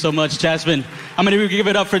 Thank you so much, Jasmine. How many of you give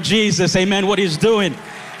it up for Jesus? Amen. What he's doing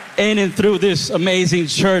in and through this amazing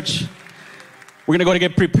church. We're going to go to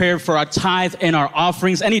get prepared for our tithe and our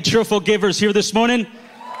offerings. Any cheerful givers here this morning?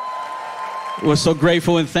 We're so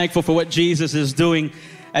grateful and thankful for what Jesus is doing.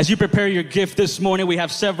 As you prepare your gift this morning, we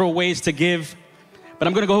have several ways to give. But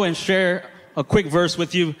I'm going to go and share a quick verse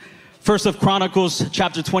with you. First of Chronicles,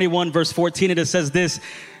 chapter 21, verse 14, and it says this: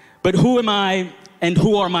 "But who am I and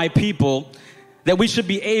who are my people that we should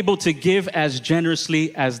be able to give as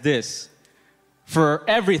generously as this. For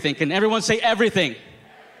everything, can everyone say everything?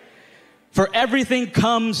 For everything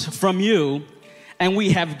comes from you, and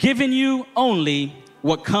we have given you only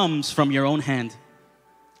what comes from your own hand.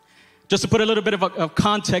 Just to put a little bit of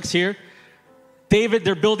context here, David,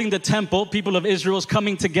 they're building the temple. People of Israel is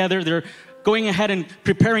coming together. They're going ahead and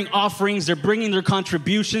preparing offerings. They're bringing their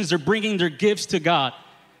contributions. They're bringing their gifts to God.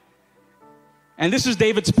 And this is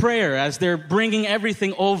David's prayer as they're bringing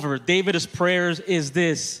everything over. David's prayers is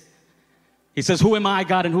this. He says, who am I,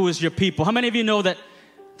 God, and who is your people? How many of you know that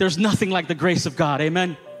there's nothing like the grace of God?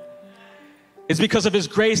 Amen. It's because of His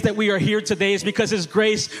grace that we are here today. It's because His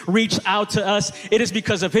grace reached out to us. It is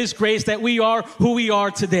because of His grace that we are who we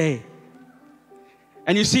are today.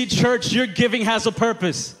 And you see, church, your giving has a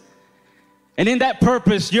purpose. And in that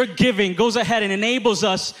purpose, your giving goes ahead and enables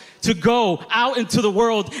us to go out into the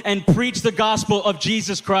world and preach the gospel of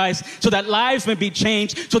Jesus Christ so that lives may be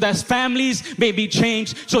changed, so that families may be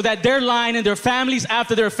changed, so that their line and their families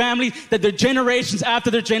after their family, that their generations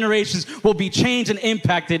after their generations will be changed and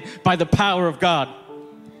impacted by the power of God.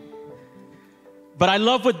 But I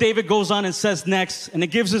love what David goes on and says next, and it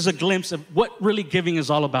gives us a glimpse of what really giving is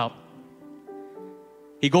all about.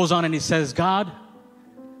 He goes on and he says, God,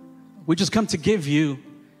 we just come to give you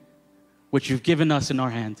what you've given us in our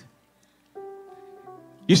hand.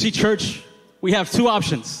 You see, church, we have two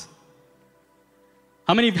options.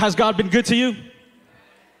 How many has God been good to you?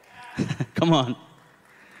 Come on.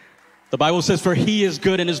 The Bible says, for He is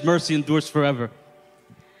good and His mercy endures forever.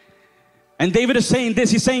 And David is saying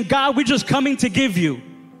this. He's saying, God, we're just coming to give you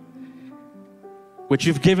what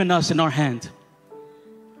you've given us in our hand.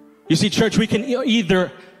 You see, church, we can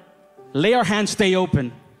either lay our hands, stay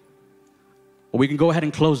open, or we can go ahead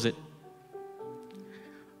and close it.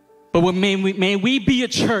 But may we be a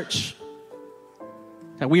church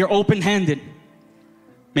that we are open-handed.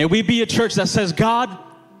 May we be a church that says, God,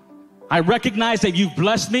 I recognize that you've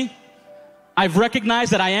blessed me. I've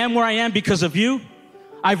recognized that I am where I am because of you.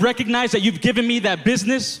 I've recognized that you've given me that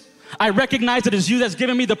business. I recognize that it's you that's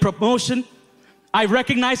given me the promotion. I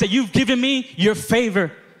recognize that you've given me your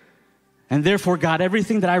favor. And therefore, God,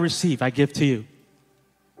 everything that I receive, I give to you.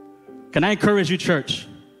 Can I encourage you, church,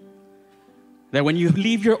 that when you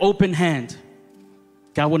leave your open hand,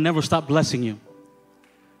 God will never stop blessing you.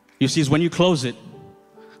 You see, it's when you close it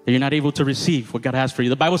that you're not able to receive what God has for you.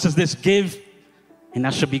 The Bible says this, give, and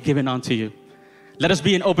that shall be given unto you. Let us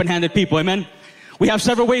be an open-handed people, amen? We have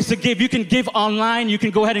several ways to give. You can give online. You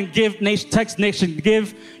can go ahead and give, text Nation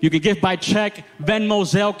Give. You can give by check, Venmo,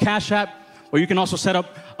 Zelle, Cash App, or you can also set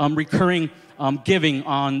up recurring giving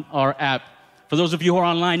on our app. For those of you who are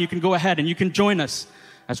online, you can go ahead and you can join us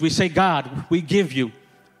as we say, God, we give you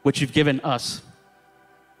what you've given us.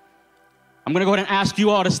 I'm going to go ahead and ask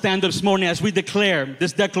you all to stand up this morning as we declare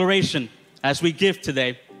this declaration as we give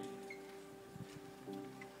today.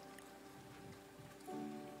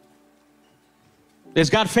 Is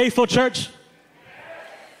God faithful, church?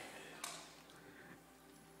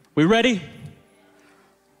 We ready?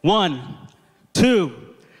 1, 2,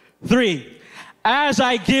 3. As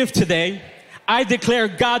I give today, I declare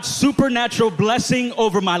God's supernatural blessing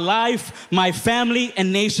over my life, my family,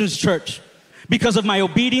 and Nations Church. Because of my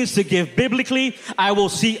obedience to give biblically, I will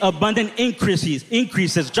see abundant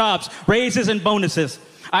increases, jobs, raises, and bonuses.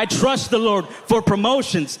 I trust the Lord for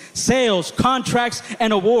promotions, sales, contracts,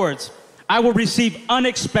 and awards. I will receive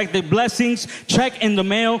unexpected blessings, check in the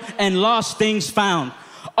mail, and lost things found.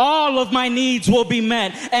 All of my needs will be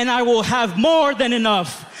met, and I will have more than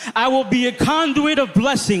enough. I will be a conduit of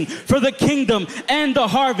blessing for the kingdom and the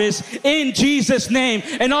harvest in Jesus' name.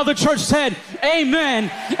 And all the church said, amen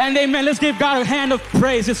and amen. Let's give God a hand of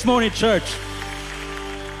praise this morning, church.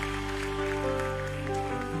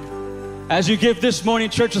 As you give this morning,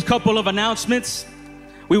 church, a couple of announcements.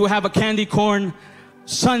 We will have a candy corn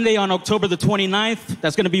Sunday on October the 29th.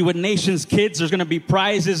 That's going to be with Nations Kids. There's going to be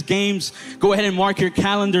prizes, games. Go ahead and mark your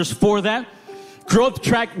calendars for that. Growth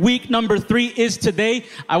Track Week number 3 is today.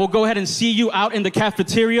 I will go ahead and see you out in the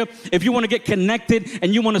cafeteria. If you want to get connected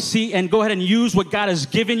and you want to see and go ahead and use what God has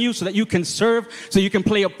given you so that you can serve, so you can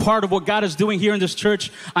play a part of what God is doing here in this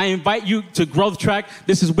church, I invite you to Growth Track.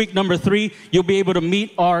 This is week number 3. You'll be able to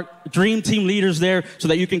meet our dream team leaders there so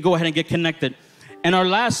that you can go ahead and get connected. And our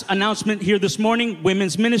last announcement here this morning,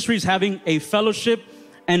 Women's Ministry is having a fellowship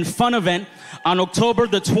and fun event on October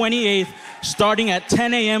the 28th, starting at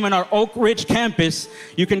 10 a.m. in our Oak Ridge campus.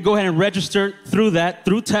 You can go ahead and register through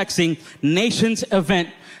texting Nations Event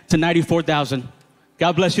to 94,000.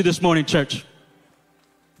 God bless you this morning, church.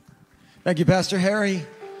 Thank you, Pastor Harry.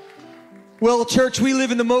 Well, church, we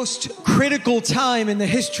live in the most critical time in the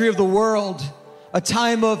history of the world. a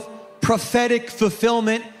time of prophetic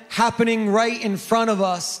fulfillment happening right in front of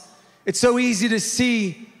us. It's so easy to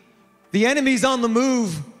see the enemy's on the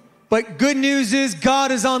move, but good news is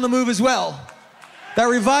God is on the move as well. That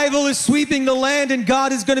revival is sweeping the land, and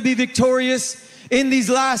God is going to be victorious in these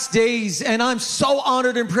last days. And I'm so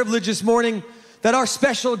honored and privileged this morning that our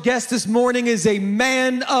special guest this morning is a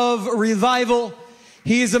man of revival.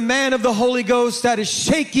 He is a man of the Holy Ghost that is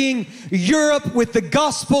shaking Europe with the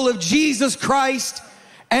gospel of Jesus Christ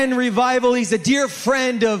and revival. He's a dear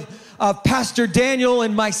friend of Pastor Daniel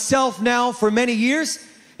and myself now for many years.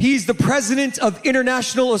 He's the president of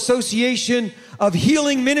International Association of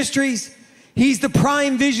Healing Ministries. He's the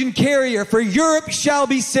prime vision carrier for Europe Shall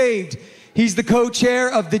Be Saved. He's the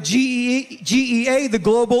co-chair of the GEA, the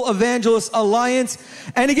Global Evangelist Alliance.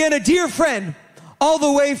 And again, a dear friend all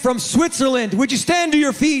the way from Switzerland. Would you stand to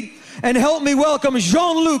your feet and help me welcome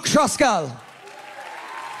Jean-Luc Trachsel.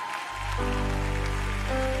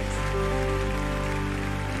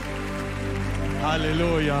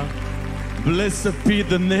 Hallelujah. Blessed be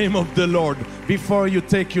the name of the Lord. Before you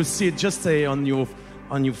take your seat, just stay on your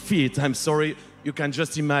feet. I'm sorry. You can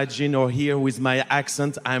just imagine or hear with my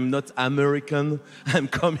accent, I'm not American. I'm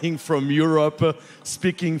coming from Europe,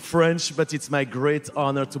 speaking French, but it's my great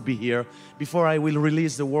honor to be here. Before I will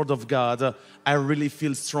release the word of God, I really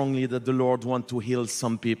feel strongly that the Lord wants to heal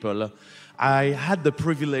some people. I had the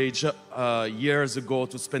privilege years ago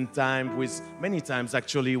to spend time with, many times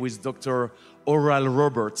actually, with Dr. Oral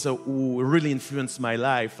Roberts, who really influenced my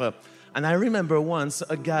life. And I remember once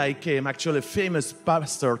a guy came, actually a famous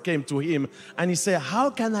pastor came to him and he said, how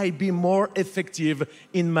can I be more effective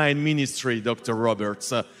in my ministry, Dr.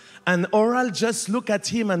 Roberts? And Oral just looked at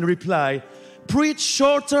him and replied, preach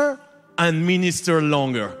shorter and minister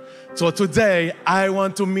longer. So today I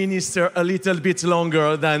want to minister a little bit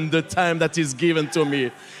longer than the time that is given to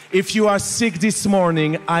me. If you are sick this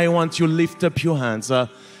morning, I want you to lift up your hands.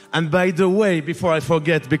 And by the way, before I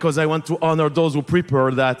forget, because I want to honor those who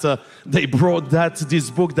prepared that, they brought this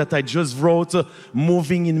book that I just wrote,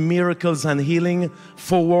 Moving in Miracles and Healing,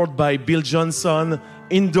 forward by Bill Johnson,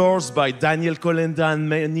 endorsed by Daniel Kolenda and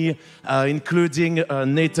many, including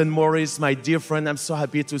Nathan Morris, my dear friend. I'm so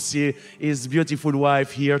happy to see his beautiful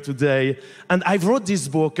wife here today. And I wrote this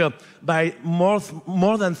book by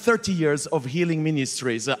more than 30 years of healing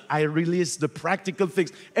ministries. I released the practical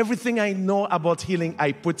things. Everything I know about healing,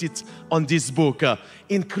 I put it on this book,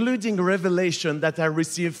 including revelation that I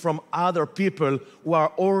received from other people who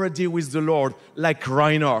are already with the Lord, like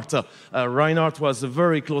Reinhard. Reinhard was a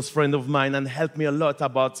very close friend of mine and helped me a lot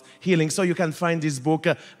about healing. So you can find this book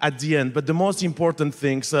at the end. But the most important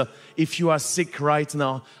things, if you are sick right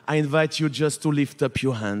now, I invite you just to lift up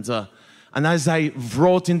your hands. And as I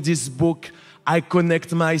wrote in this book, I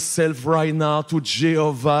connect myself right now to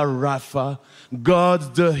Jehovah Rapha,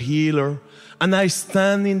 God the healer. And I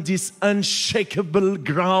stand in this unshakable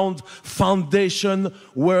ground foundation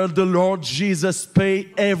where the Lord Jesus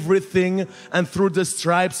paid everything. And through the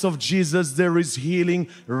stripes of Jesus, there is healing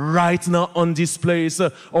right now on this place,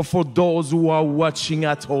 or for those who are watching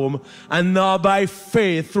at home. And now by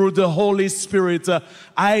faith, through the Holy Spirit,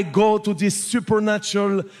 I go to this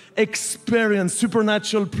supernatural experience,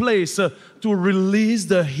 supernatural place to release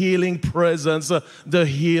the healing presence, the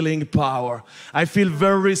healing power. I feel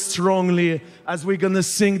very strongly as we're going to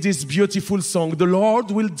sing this beautiful song, the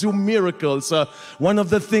Lord will do miracles. One of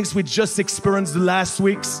the things we just experienced the last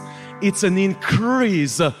weeks, it's an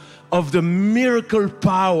increase of the miracle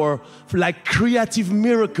power, like creative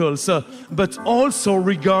miracles, but also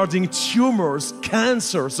regarding tumors,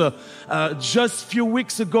 cancers. Just a few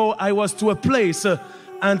weeks ago, I was to a place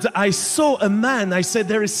and I saw a man. I said,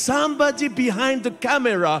 there is somebody behind the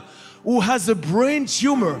camera who has a brain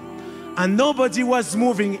tumor. And nobody was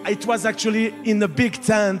moving. It was actually in a big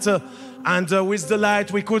tent. And with the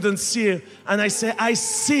light, we couldn't see it. And I say, I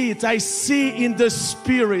see it. I see in the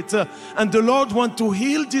spirit. And the Lord wants to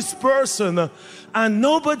heal this person. And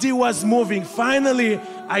nobody was moving. Finally,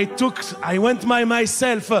 I went by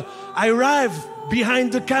myself. I arrived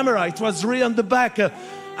behind the camera. It was really on the back.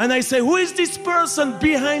 And I say, who is this person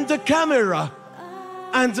behind the camera?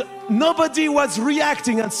 And nobody was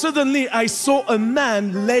reacting. And suddenly I saw a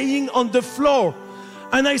man laying on the floor.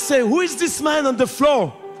 And I say, who is this man on the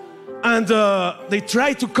floor? And they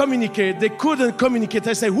tried to communicate. They couldn't communicate.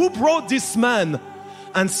 I say, who brought this man?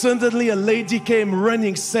 And suddenly a lady came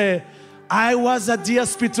running, say, I was at the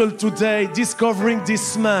hospital today discovering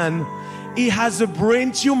this man. He has a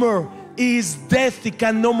brain tumor. He is deaf. He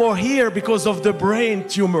can no more hear because of the brain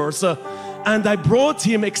tumors. And I brought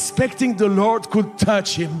him expecting the Lord could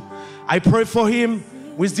touch him. I pray for him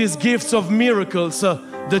with these gifts of miracles.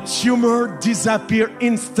 The tumor disappeared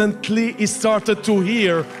instantly. He started to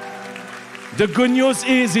hear. The good news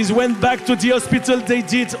is he went back to the hospital. They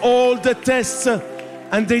did all the tests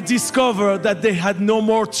and they discovered that they had no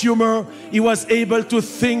more tumor. He was able to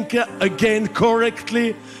think again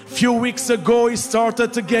correctly. Few weeks ago, he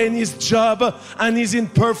started again his job and he's in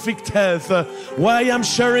perfect health. Why I'm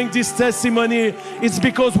sharing this testimony? It's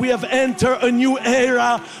because we have entered a new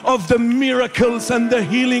era of the miracles and the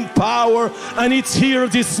healing power, and it's here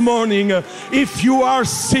this morning. If you are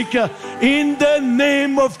sick, in the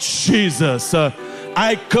name of Jesus,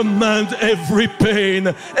 I command every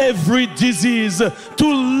pain, every disease to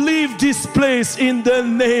leave this place in the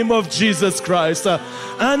name of Jesus Christ.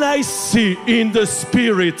 And I see in the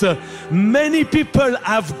spirit, many people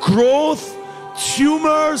have growth,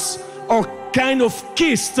 tumors, or kind of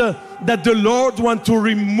cyst that the Lord wants to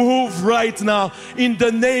remove right now in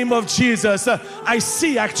the name of Jesus. I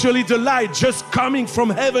see actually the light just coming from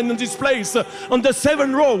heaven in this place. On the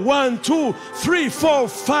 7th row, 1, 2, 3, 4,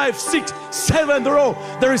 5, 6, 7th row.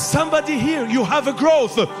 There is somebody here. You have a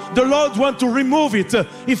growth. The Lord wants to remove it.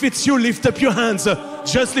 If it's you, lift up your hands.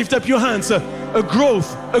 Just lift up your hands. A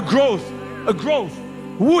growth, a growth, a growth.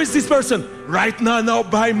 Who is this person? Right now,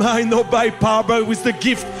 not by mind, not by power, but with the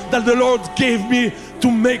gift that the Lord gave me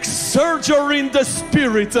to make surgery in the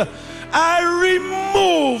spirit. I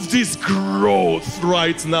remove this growth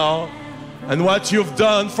right now. And what you've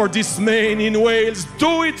done for this man in Wales,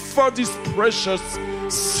 do it for this precious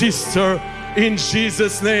sister in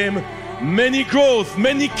Jesus' name. Many growth,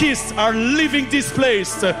 many cysts are leaving this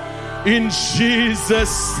place in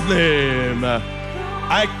Jesus' name.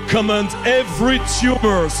 I command every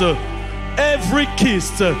tumor, every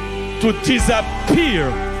cyst to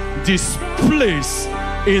disappear this place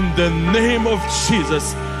in the name of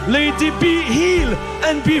Jesus. Lady, be healed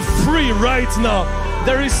and be free right now.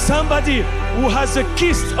 There is somebody who has a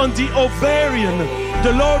cyst on the ovarian.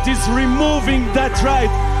 The Lord is removing that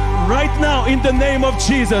right now in the name of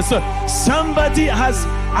Jesus. Somebody has,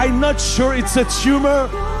 I'm not sure it's a tumor,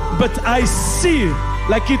 but I see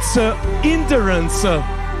like it's a hindrance.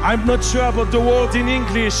 I'm not sure about the word in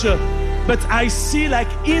English, but I see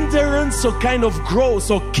like hindrance or kind of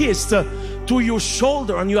growth or cyst to your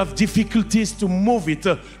shoulder, and you have difficulties to move it.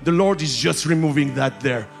 The Lord is just removing that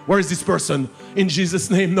there. Where is this person? In Jesus'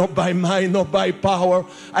 name, not by mind, not by power.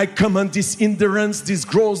 I command this hindrance, this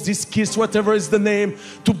growth, this cyst, whatever is the name,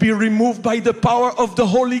 to be removed by the power of the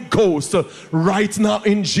Holy Ghost right now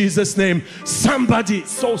in Jesus' name. Somebody,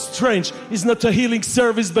 so strange, it's not a healing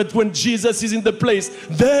service, but when Jesus is in the place,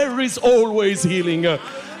 there is always healing.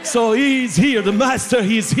 So He is here, the Master,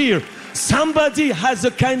 He is here. Somebody has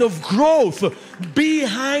a kind of growth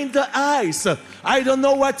behind the eyes. I don't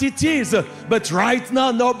know what it is, but right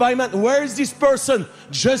now, not by man. Where is this person?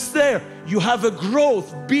 Just there. You have a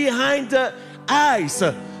growth behind the eyes,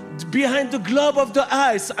 behind the globe of the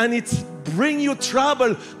eyes, and it brings you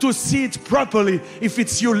trouble to see it properly. If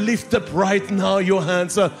it's you, lift up right now your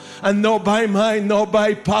hands. And not by mind, not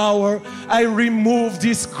by power, I remove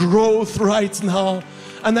this growth right now.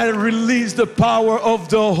 And I release the power of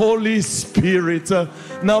the Holy Spirit.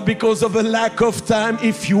 Now, because of a lack of time,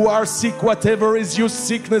 if you are sick, whatever is your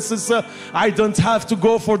sicknesses, I don't have to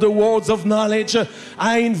go for the words of knowledge.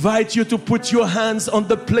 I invite you to put your hands on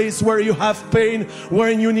the place where you have pain,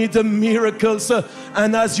 where you need the miracles.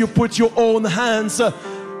 And as you put your own hands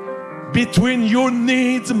between your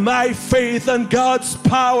needs, my faith and God's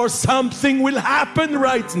power, something will happen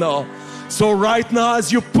right now. So right now, as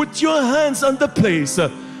you put your hands on the place,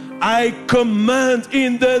 I command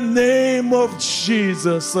in the name of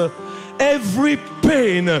Jesus, every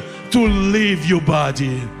pain to leave your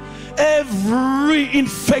body, every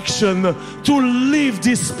infection to leave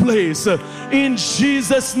this place. In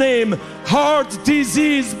Jesus' name, heart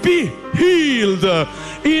disease be healed.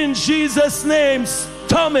 In Jesus' name,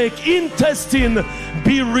 stomach, intestine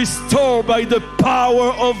be restored by the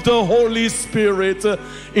power of the Holy Spirit.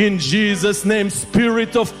 In Jesus' name,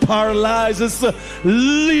 spirit of paralysis,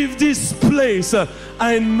 leave this place,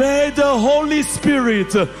 and may the Holy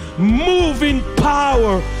Spirit move in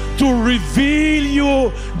power to reveal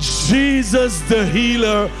you Jesus the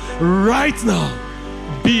healer right now.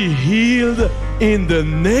 Be healed in the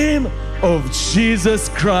name of Jesus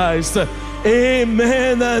Christ.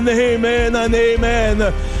 Amen and amen and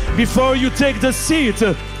amen. Before you take the seat,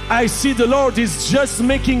 I see the Lord is just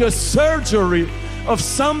making a surgery of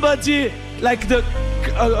somebody like the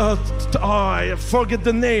I forget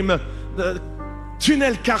the name, the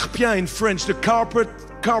tunnel carpien in French, the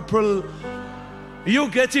carpal. You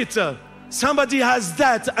get it? Somebody has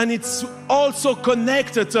that, and it's also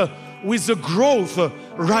connected with the growth.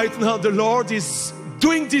 Right now, the Lord is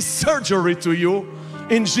doing this surgery to you.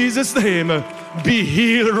 In Jesus' name, be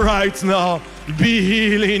healed right now. Be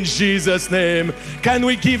healed in Jesus' name. Can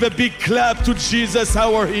we give a big clap to Jesus,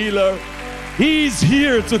 our healer? He's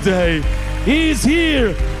here today. He's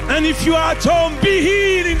here. And if you are at home, be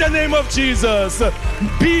healed in the name of Jesus.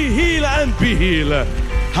 Be healed and be healed.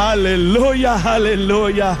 Hallelujah,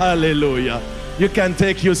 hallelujah, hallelujah. You can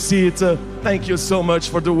take your seat. Thank you so much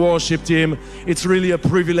for the worship team. It's really a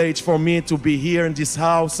privilege for me to be here in this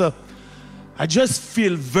house. I just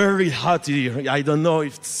feel very hot here. I don't know,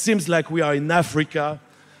 it seems like we are in Africa.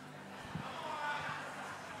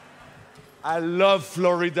 I love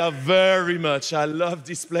Florida very much. I love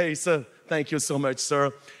this place. Thank you so much,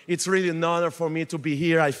 sir. It's really an honor for me to be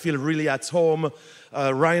here. I feel really at home.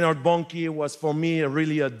 Reinhard Bonnke was for me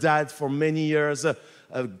really a dad for many years.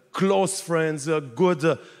 Close friends, a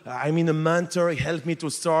mentor. He helped me to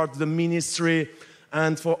start the ministry.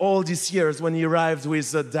 And for all these years, when he arrived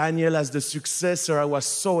with Daniel as the successor, I was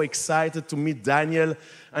so excited to meet Daniel.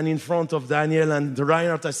 And in front of Daniel and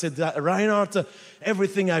Reinhard, I said, Reinhard,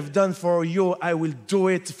 everything I've done for you, I will do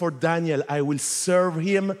it for Daniel. I will serve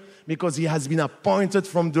him because he has been appointed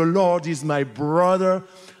from the Lord. He's my brother.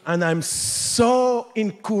 And I'm so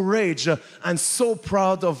encouraged and so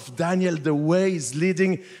proud of Daniel, the way he's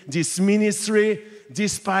leading this ministry.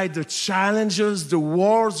 Despite the challenges, the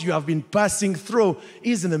wars you have been passing through,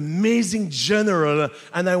 he's an amazing general,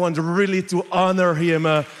 and I want really to honor him.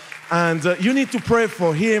 And you need to pray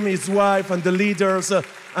for him, his wife, and the leaders.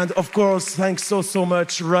 And of course, thanks so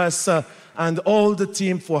much, Russ, and all the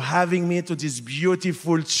team for having me to this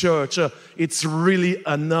beautiful church. It's really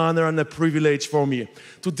an honor and a privilege for me.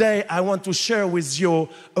 Today, I want to share with you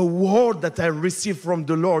a word that I received from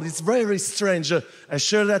the Lord. It's very strange. I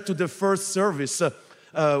shared that to the first service.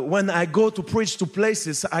 When I go to preach to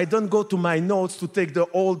places, I don't go to my notes to take the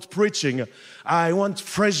old preaching. I want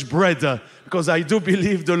fresh bread because I do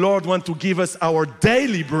believe the Lord wants to give us our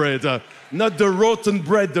daily bread, not the rotten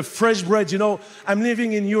bread, the fresh bread. You know, I'm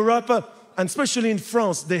living in Europe, and especially in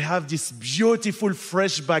France, they have this beautiful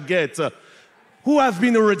fresh baguette. Who have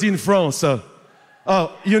been already in France?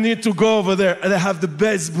 Oh, you need to go over there. They have the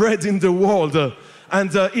best bread in the world. And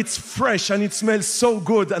it's fresh and it smells so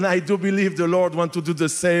good. And I do believe the Lord wants to do the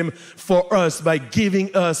same for us by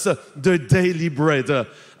giving us the daily bread.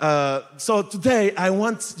 So today I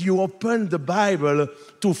want you to open the Bible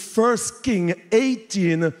to 1 Kings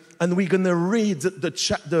 18. And we're going to read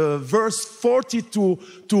the verse 42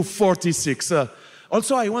 to 46.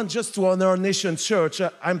 Also, I want just to honor Nation Church.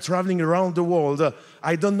 I'm traveling around the world.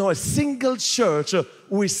 I don't know a single church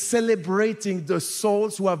who is celebrating the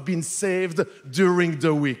souls who have been saved during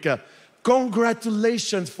the week.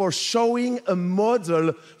 Congratulations for showing a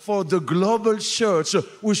model for the global church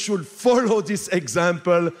who should follow this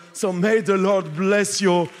example. So may the Lord bless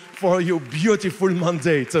you for your beautiful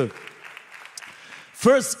mandate.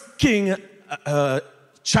 1 Kings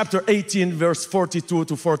chapter 18, verse 42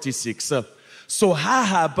 to 46. So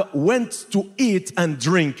Ahab went to eat and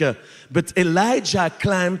drink, but Elijah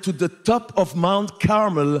climbed to the top of Mount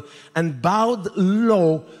Carmel and bowed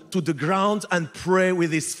low to the ground and prayed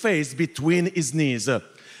with his face between his knees.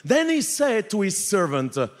 Then he said to his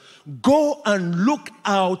servant, "Go and look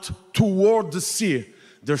out toward the sea."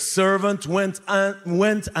 The servant went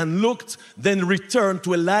and looked, then returned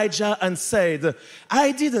to Elijah and said,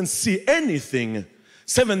 "I didn't see anything."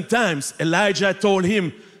 7 times Elijah told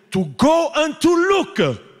him to go and to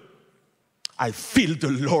look. I feel the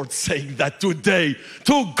Lord saying that today,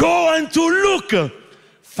 to go and to look.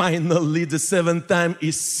 Finally, the 7th time,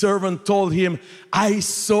 his servant told him, "I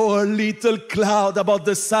saw a little cloud about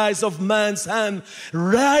the size of man's hand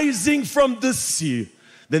rising from the sea."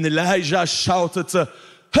 Then Elijah shouted,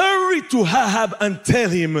 "Hurry to Ahab and tell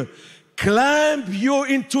him, climb you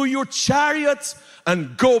into your chariot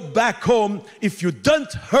and go back home. If you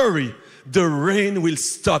don't hurry, the rain will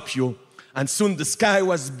stop you." And soon the sky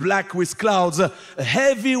was black with clouds. A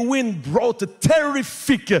heavy wind brought a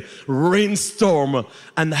terrific rainstorm.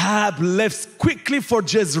 And Ahab left quickly for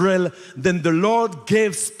Jezreel. Then the Lord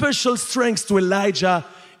gave special strength to Elijah.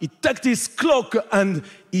 He tucked his cloak and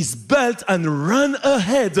his belt and ran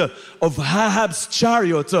ahead of Ahab's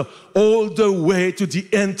chariot all the way to the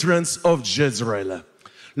entrance of Jezreel.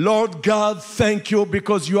 Lord God, thank you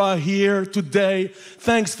because you are here today.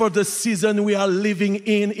 Thanks for the season we are living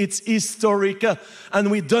in. It's historic, and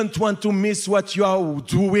we don't want to miss what you are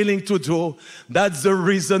willing to do. That's the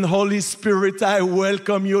reason, Holy Spirit, I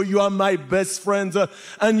welcome you. You are my best friend,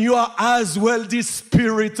 and you are as well the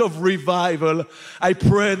spirit of revival. I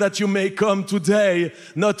pray that you may come today,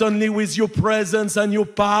 not only with your presence and your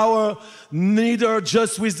power, neither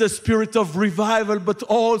just with the spirit of revival, but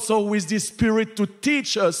also with the spirit to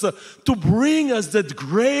teach us, to bring us that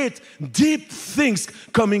great, deep things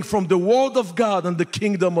coming from the Word of God and the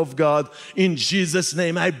kingdom of God. In Jesus'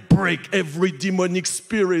 name, I break every demonic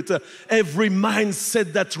spirit, every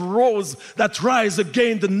mindset that rise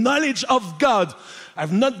against the knowledge of God.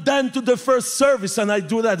 I've not done to the first service, and I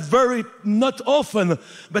do that not often,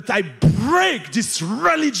 but I break this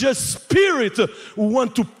religious spirit who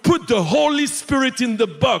want to put the Holy Spirit in the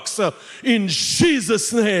box. In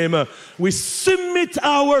Jesus' name, we submit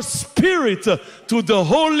our spirit to the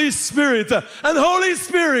Holy Spirit, and Holy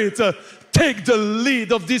Spirit, take the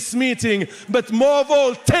lead of this meeting, but more of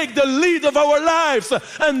all, take the lead of our lives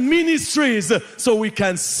and ministries so we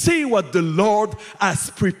can see what the Lord has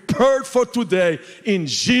prepared for today. In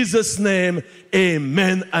Jesus' name,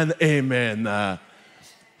 amen and amen.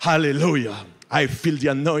 Hallelujah. I feel the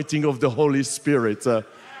anointing of the Holy Spirit.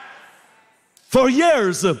 For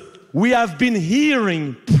years, we have been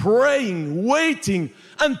hearing, praying, waiting,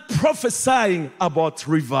 and prophesying about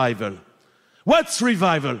revival. What's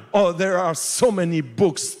revival? Oh, there are so many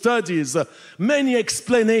books, studies, many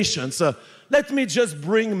explanations. Let me just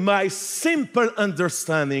bring my simple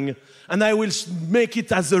understanding, and I will make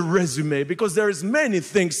it as a resume, because there is many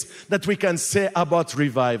things that we can say about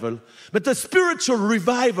revival. But a spiritual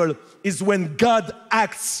revival is when God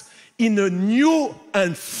acts in a new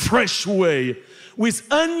and fresh way, with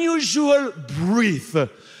unusual breath,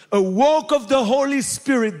 a walk of the Holy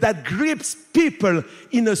Spirit that grips people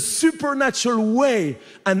in a supernatural way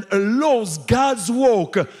and allows God's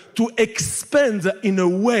work to expand in a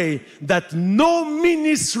way that no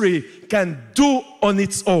ministry can do on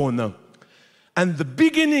its own. And the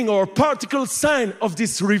beginning or particle sign of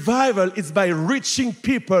this revival is by reaching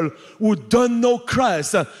people who don't know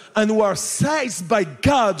Christ and who are seized by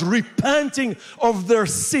God, repenting of their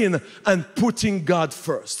sin and putting God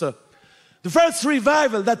first. The first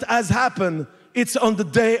revival that has happened, it's on the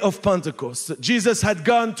day of Pentecost. Jesus had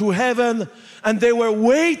gone to heaven, and they were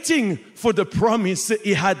waiting for the promise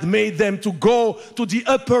he had made them to go to the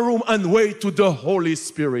upper room and wait to the Holy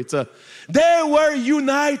Spirit. They were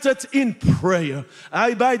united in prayer.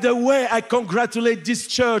 By the way, I congratulate this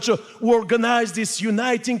church who organized this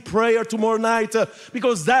uniting prayer tomorrow night,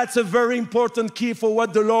 because that's a very important key for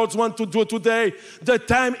what the Lord wants to do today. The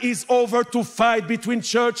time is over to fight between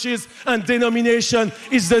churches and denominations.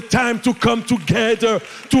 It's the time to come together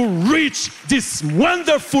to reach this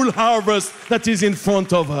wonderful harvest that is in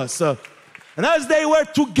front of us. And as they were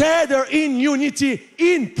together in unity,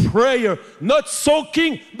 in prayer, not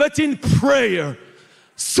soaking, but in prayer,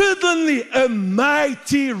 suddenly a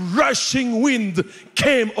mighty rushing wind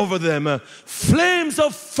came over them. Flames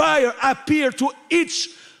of fire appeared to each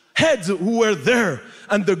head who were there.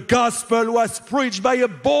 And the gospel was preached by a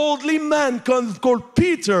boldly man called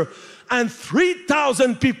Peter. And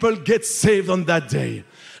 3,000 people get saved on that day.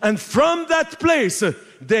 And from that place,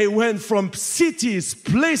 they went from cities,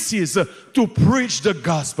 places to preach the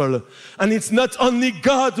gospel. And it's not only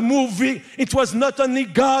God moving, it was not only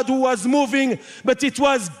God who was moving, but it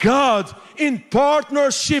was God in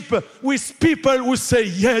partnership with people who say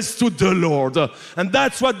yes to the Lord. And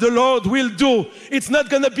that's what the Lord will do. It's not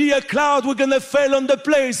going to be a cloud we're going to fall on the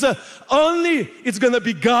place. Only it's going to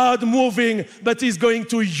be God moving, but He's going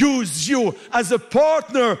to use you as a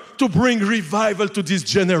partner to bring revival to this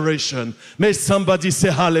generation. May somebody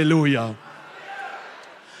say hallelujah.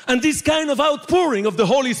 And this kind of outpouring of the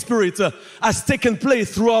Holy Spirit has taken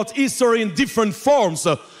place throughout history in different forms.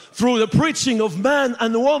 Through the preaching of man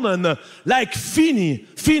and woman like Finney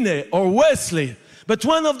or Wesley. But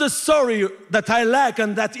one of the stories that I like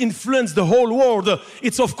and that influenced the whole world,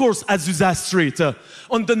 it's of course Azusa Street.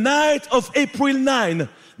 On the night of April 9,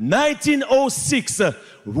 1906,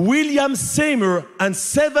 William Seymour and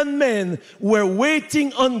 7 men were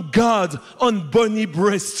waiting on God on Bonnie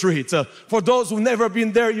Brae Street. For those who've never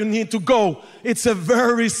been there, you need to go. It's a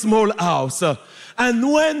very small house.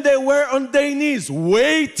 And when they were on their knees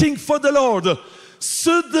waiting for the Lord,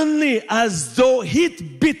 Suddenly, as though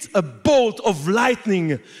he'd bit a bolt of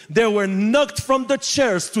lightning, they were knocked from the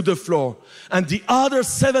chairs to the floor. And the other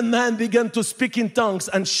 7 men began to speak in tongues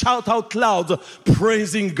and shout out loud,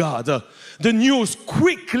 praising God. The news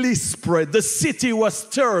quickly spread. The city was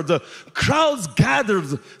stirred. Crowds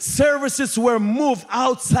gathered. Services were moved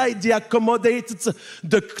outside to accommodate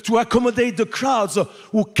the crowds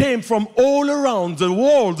who came from all around the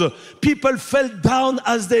world. People fell down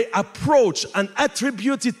as they approached and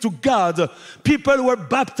attributed to God. People were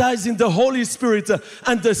baptized in the Holy Spirit,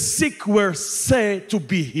 and the sick were said to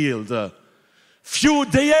be healed. Few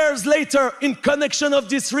years later, in connection of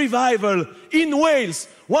this revival, in Wales,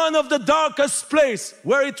 one of the darkest places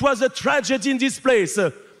where it was a tragedy in this place,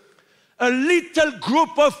 a little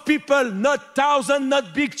group of people, not thousand,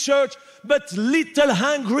 not big church, but little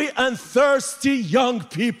hungry and thirsty young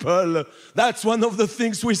people. That's one of the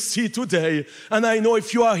things we see today. And I know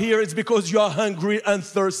if you are here, it's because you are hungry and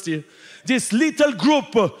thirsty. This little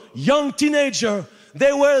group, young teenager,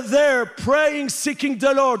 they were there praying, seeking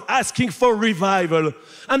the Lord, asking for revival.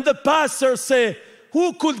 And the pastor said,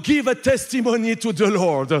 who could give a testimony to the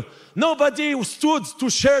Lord? Nobody stood to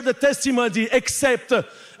share the testimony except a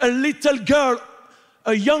little girl,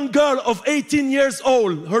 a young girl of 18 years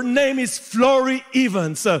old. Her name is Flory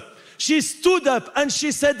Evans. She stood up and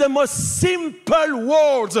she said the most simple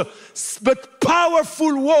words, but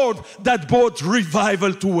powerful words that brought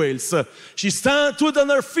revival to Wales. She stood on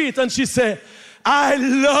her feet and she said, I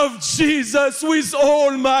love Jesus with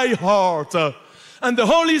all my heart. And the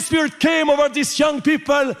Holy Spirit came over these young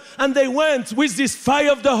people, and they went with this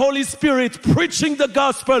fire of the Holy Spirit preaching the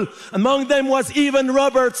gospel. Among them was Evan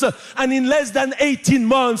Roberts, and in less than 18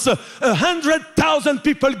 months, 100,000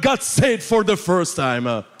 people got saved for the first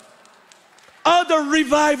time. Other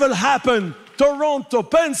revival happened. Toronto,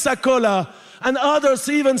 Pensacola, and others,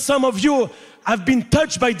 even some of you have been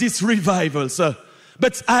touched by these revivals.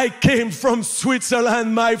 But I came from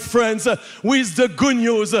Switzerland, my friends, with the good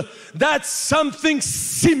news that something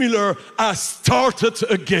similar has started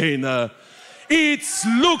again. It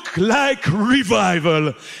looked like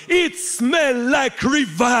revival. It smelled like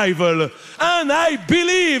revival. And I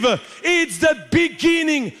believe it's the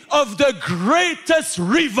beginning of the greatest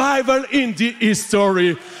revival in the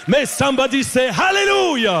history. May somebody say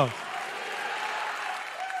hallelujah.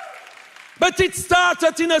 But it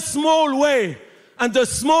started in a small way. And the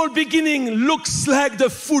small beginning looks like the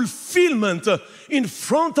fulfillment in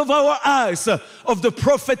front of our eyes of the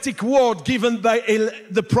prophetic word given by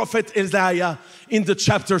the prophet Isaiah in the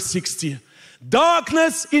chapter 60.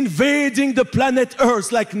 Darkness invading the planet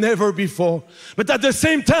Earth like never before. But at the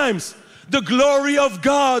same time, the glory of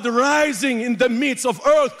God rising in the midst of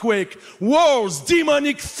earthquake, wars,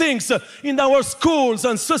 demonic things in our schools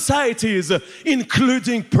and societies,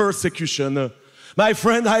 including persecution. My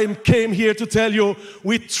friend, I came here to tell you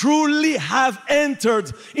we truly have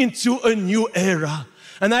entered into a new era.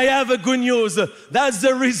 And I have a good news. That's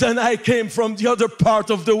the reason I came from the other part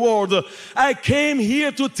of the world. I came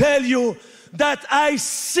here to tell you that I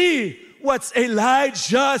see what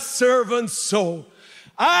Elijah's servant saw.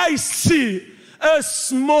 I see a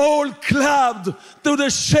small cloud to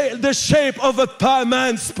the shape of a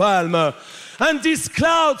man's palm. And this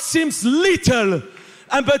cloud seems little,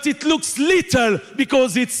 but it looks little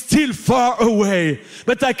because it's still far away.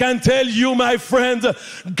 But I can tell you, my friend,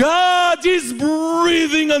 God is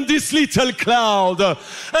breathing on this little cloud.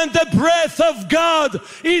 And the breath of God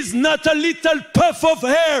is not a little puff of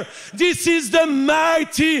air. This is the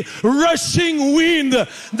mighty rushing wind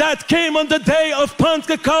that came on the day of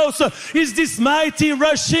Pentecost. Is this mighty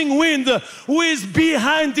rushing wind who is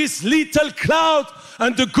behind this little cloud.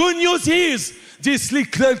 And the good news is, this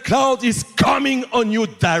little cloud is coming on your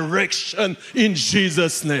direction in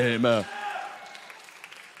Jesus' name.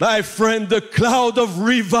 My friend, the cloud of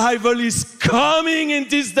revival is coming in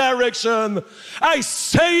this direction. I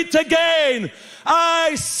say it again.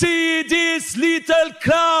 I see this little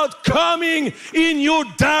cloud coming in your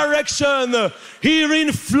direction. Here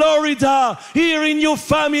in Florida, here in your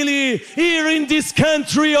family, here in this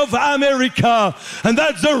country of America. And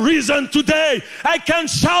that's the reason today I can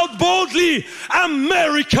shout boldly,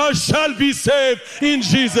 America shall be saved in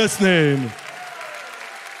Jesus' name.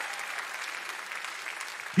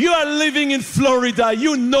 You are living in Florida.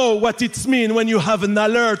 You know what it means when you have an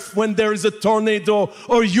alert, when there is a tornado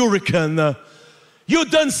or hurricane. You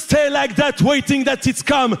don't stay like that waiting that it's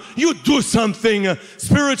come. You do something.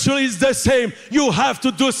 Spiritually it's the same. You have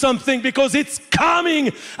to do something because it's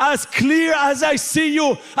coming. As clear as I see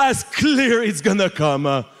you, as clear it's gonna come.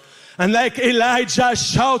 And like Elijah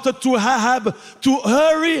shouted to Ahab to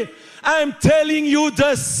hurry, I'm telling you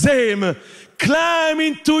the same. climb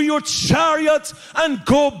into your chariot and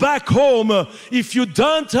go back home. If you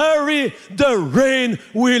don't hurry, the rain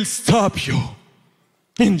will stop you.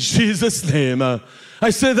 In Jesus' name. I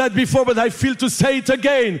said that before, but I feel to say it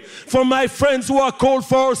again. For my friends who are called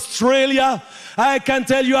for Australia, I can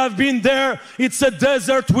tell you I've been there. It's a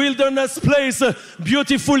desert wilderness place, a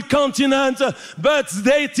beautiful continent, but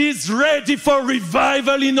it is ready for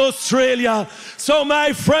revival in Australia. So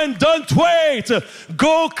my friend, don't wait.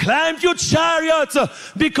 Go climb your chariot,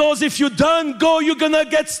 because if you don't go, you're gonna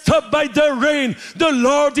get stopped by the rain. The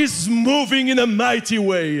Lord is moving in a mighty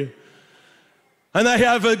way. And I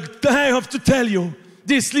have to tell you,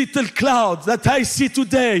 this little cloud that I see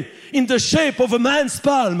today in the shape of a man's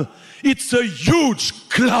palm, it's a huge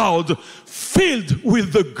cloud filled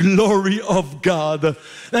with the glory of God.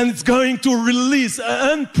 And it's going to release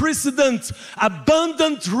an unprecedented,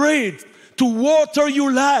 abundant rain to water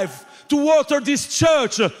your life, to water this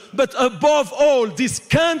church, but above all, this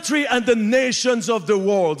country and the nations of the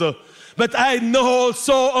world. But I know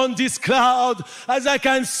also on this cloud, as I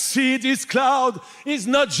can see, this cloud is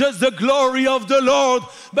not just the glory of the Lord,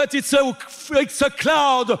 but it's a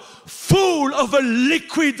cloud full of a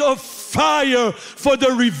liquid of fire for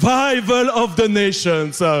the revival of the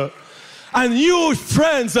nations. And you,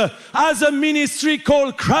 friends, as a ministry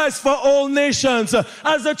called Christ for All Nations,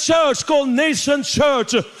 as a church called Nation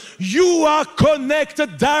Church, you are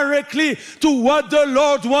connected directly to what the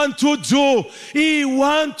Lord wants to do. He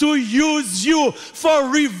wants to use you for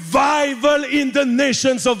revival in the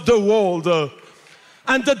nations of the world.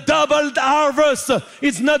 And the doubled harvest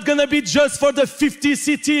is not going to be just for the 50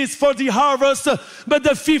 cities for the harvest, but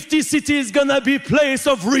the 50 cities is going to be a place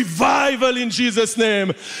of revival in Jesus'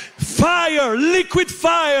 name. Fire, liquid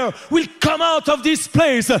fire will come out of this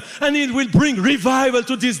place, and it will bring revival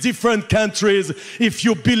to these different countries. If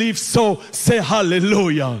you believe so, say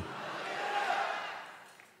hallelujah.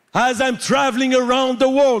 As I'm traveling around the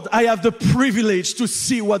world, I have the privilege to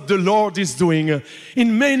see what the Lord is doing.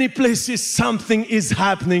 In many places, something is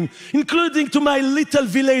happening, including to my little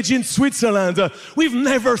village in Switzerland. We've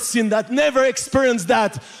never seen that, never experienced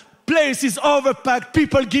that. Place is overpacked,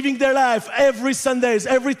 people giving their life every Sundays,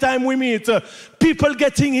 every time we meet. People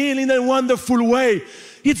getting healed in a wonderful way.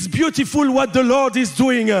 It's beautiful what the Lord is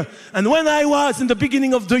doing. And when I was in the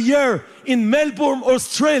beginning of the year in Melbourne,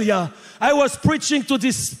 Australia, I was preaching to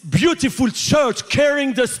this beautiful church,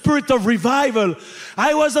 carrying the spirit of revival.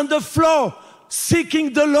 I was on the floor,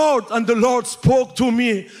 seeking the Lord, and the Lord spoke to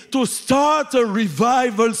me to start a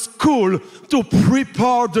revival school to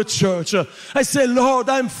prepare the church. I said, Lord,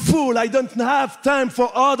 I'm full. I don't have time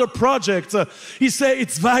for other projects. He said,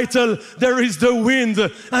 it's vital. There is the wind,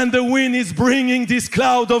 and the wind is bringing this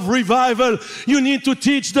cloud of revival. You need to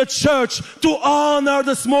teach the church to honor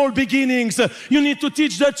the small beginnings. You need to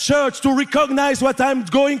teach the church to recognize what I'm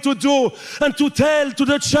going to do, and to tell to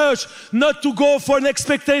the church not to go for an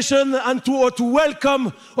expectation and to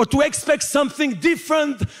welcome or to expect something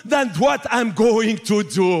different than what I'm going to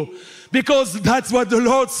do. Because that's what the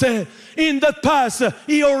Lord said. In the past,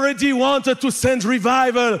 He already wanted to send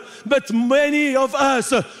revival, but many of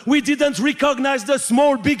us, we didn't recognize the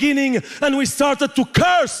small beginning, and we started to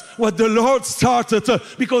curse what the Lord started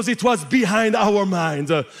because it was behind our mind.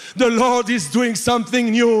 The Lord is doing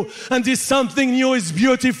something new, and this something new is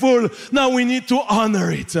beautiful. Now we need to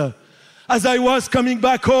honor it. As I was coming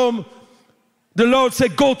back home, the Lord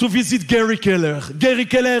said, go to visit Gary Keller. Gary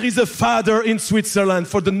Keller is a father in Switzerland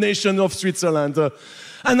for the nation of Switzerland.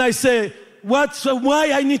 And I say,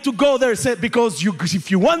 why I need to go there? He said, because if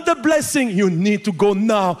you want the blessing, you need to go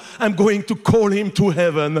now. I'm going to call him to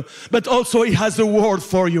heaven. But also he has a word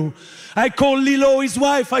for you. I called Lilo, his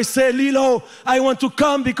wife. I said, Lilo, I want to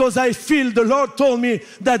come because I feel the Lord told me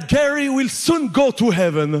that Gary will soon go to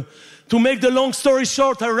heaven. To make the long story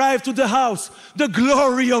short, I arrived to the house. The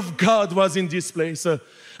glory of God was in this place.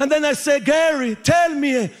 And then I said, Gary, tell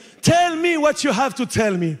me what you have to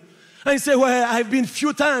tell me. And he said, well, I've been a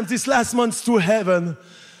few times this last month to heaven.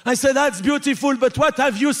 I said, that's beautiful, but what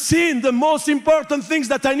have you seen? The most important things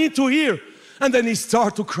that I need to hear. And then he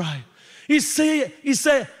started to cry. He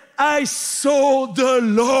said, I saw the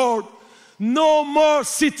Lord no more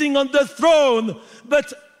sitting on the throne,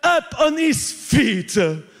 but up on his feet,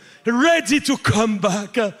 ready to come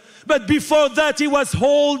back. But before that, he was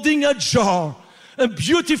holding a jar, a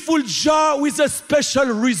beautiful jar with a special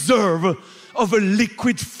reserve of a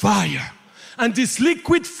liquid fire. And this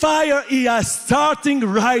liquid fire he is starting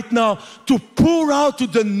right now to pour out to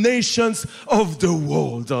the nations of the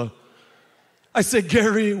world. I said,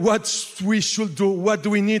 Gary, what we should do? What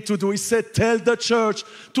do we need to do? He said, tell the church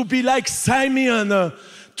to be like Simeon,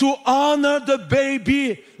 to honor the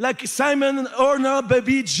baby, like Simon honored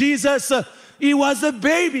baby Jesus. He was a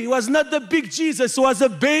baby. He was not the big Jesus. He was a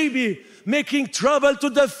baby, making trouble to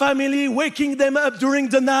the family, waking them up during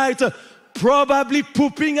the night, probably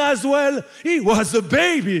pooping as well. He was a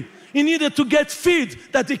baby. He needed to get feed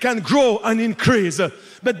that he can grow and increase.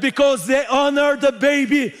 But because they honored the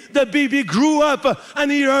baby grew up and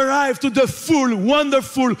he arrived to the full,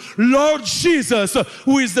 wonderful Lord Jesus,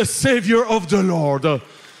 who is the Savior of the Lord.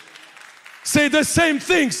 Say the same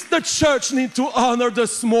things. The church needs to honor the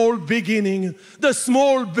small beginning, the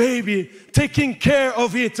small baby, taking care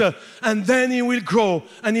of it, and then he will grow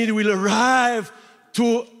and he will arrive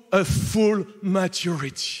to a full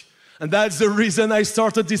maturity. And that's the reason I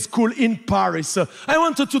started this school in Paris. I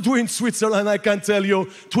wanted to do in Switzerland. I can tell you,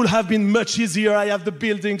 it would have been much easier. I have the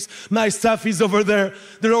buildings. My staff is over there.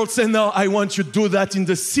 The Lord said, no, I want you to do that in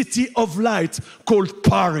the city of light called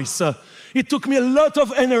Paris. It took me a lot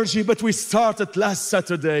of energy, but we started last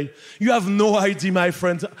Saturday. You have no idea, my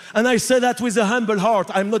friend. And I say that with a humble heart.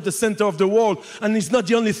 I'm not the center of the world, and it's not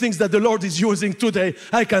the only things that the Lord is using today,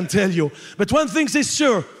 I can tell you. But one thing is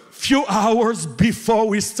sure, few hours before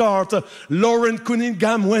we start, Lauren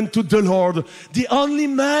Cunningham went to the Lord. The only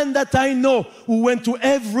man that I know who went to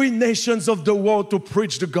every nations of the world to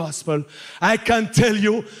preach the gospel. I can tell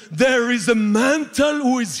you, there is a mantle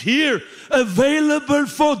who is here, available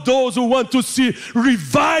for those who want to see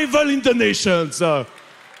revival in the nations.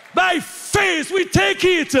 By faith, we take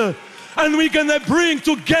it. And we're going to bring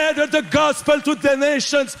together the gospel to the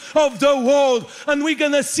nations of the world. And we're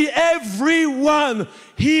going to see everyone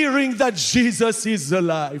hearing that Jesus is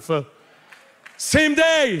alive. Same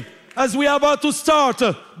day as we are about to start,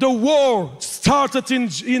 the war started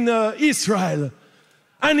in Israel.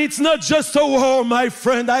 And it's not just a war, my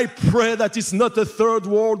friend. I pray that it's not a third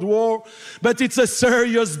world war, but it's a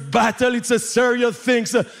serious battle. It's a serious thing.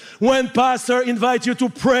 When pastor invites you to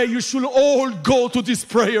pray, you should all go to this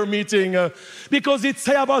prayer meeting because it's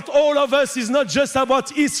about all of us. It's not just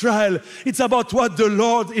about Israel. It's about what the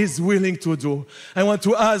Lord is willing to do. I want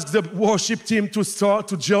to ask the worship team to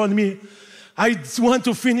join me. I want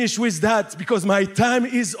to finish with that because my time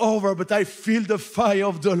is over, but I feel the fire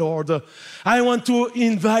of the Lord. I want to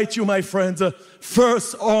invite you, my friends,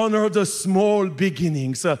 first honor the small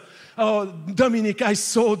beginnings. Oh, Dominique, I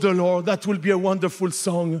saw the Lord. That will be a wonderful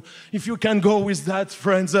song. If you can go with that,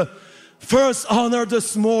 friends. First, honor the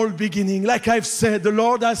small beginning. Like I've said, the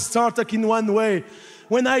Lord has started in one way.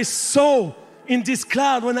 When I saw in this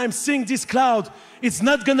cloud, when I'm seeing this cloud, it's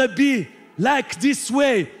not going to be like this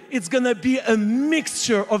way. It's going to be a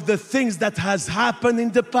mixture of the things that has happened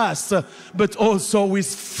in the past, but also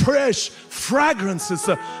with fresh fragrances,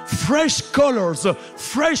 fresh colors,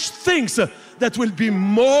 fresh things that will be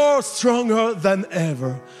more stronger than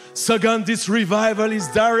ever. Second, this revival is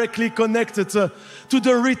directly connected to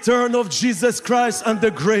the return of Jesus Christ and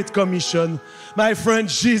the Great Commission. My friend,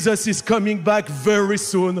 Jesus is coming back very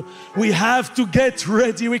soon. We have to get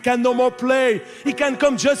ready. We can no more play. He can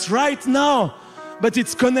come just right now. But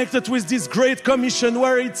it's connected with this Great Commission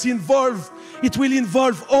where it will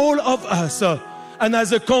involve all of us. And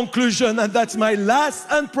as a conclusion, and that's my last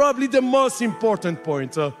and probably the most important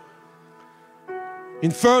point.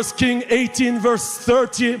 In 1 Kings 18 verse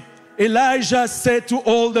 30, Elijah said to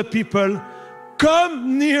all the people,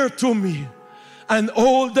 "Come near to me." And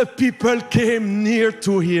all the people came near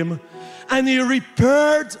to him. And he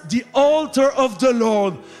repaired the altar of the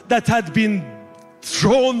Lord that had been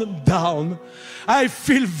thrown down. I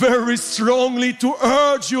feel very strongly to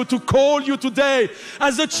urge you, to call you today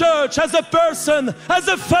as a church, as a person, as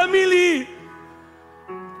a family,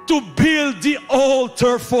 to build the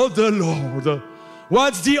altar for the Lord.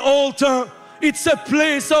 What's the altar? It's a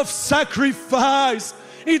place of sacrifice.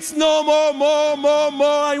 It's no more.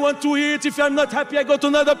 I want to eat. If I'm not happy, I go to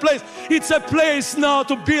another place. It's a place now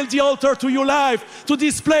to build the altar to your life, to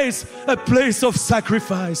this place, a place of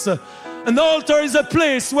sacrifice. An altar is a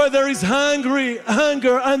place where there is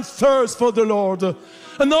hunger and thirst for the Lord.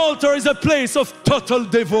 An altar is a place of total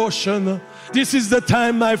devotion. This is the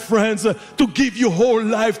time, my friends, to give your whole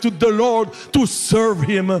life to the Lord, to serve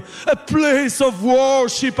Him. A place of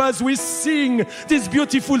worship as we sing this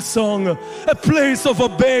beautiful song. A place of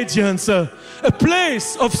obedience. A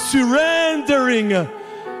place of surrendering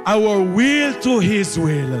our will to His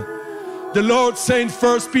will. The Lord said in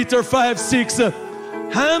 1 Peter 5:6,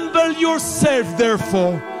 "Humble yourself,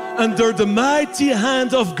 therefore, under the mighty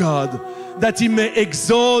hand of God, that He may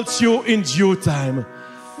exalt you in due time."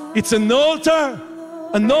 It's an altar.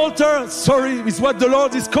 An altar, is what the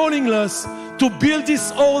Lord is calling us to build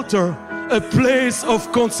this altar, a place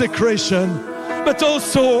of consecration, but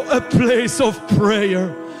also a place of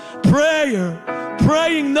prayer. prayer,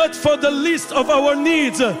 praying not for the list of our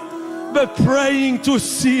needs, but praying to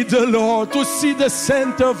see the Lord, to see the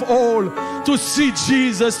center of all, to see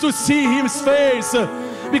Jesus, to see His face,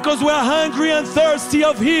 because we are hungry and thirsty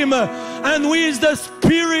of Him, and with the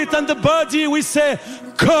spirit and the body we say,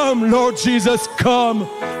 come Lord Jesus, come,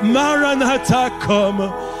 Maranatha,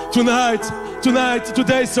 come. Today,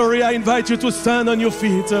 I invite you to stand on your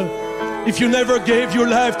feet. If you never gave your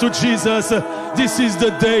life to Jesus, this is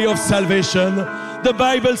the day of salvation. The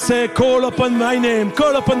Bible says, call upon my name,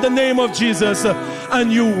 call upon the name of Jesus,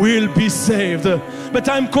 and you will be saved. But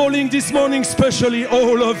I'm calling this morning especially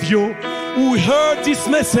all of you who heard this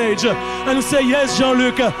message and who say, yes,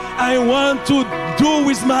 Jean-Luc, I want to do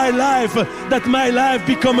with my life that my life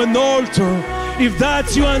become an altar. If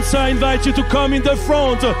that's your answer, I invite you to come in the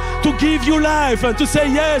front, to give your life, and to say,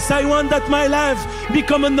 yes, I want that my life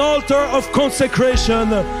become an altar of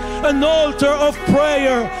consecration, an altar of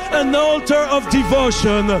prayer, an altar of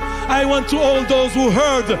devotion. I want to all those who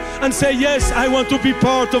heard and say, yes, I want to be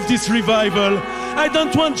part of this revival. I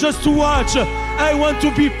don't want just to watch, I want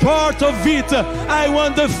to be part of it. I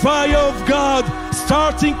want the fire of God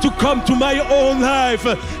starting to come to my own life,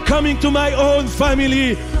 coming to my own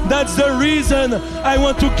family. That's the reason I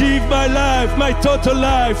want to give my life, my total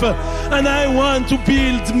life. And I want to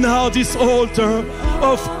build now this altar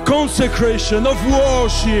of consecration, of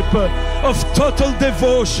worship, of total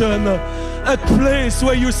devotion. A place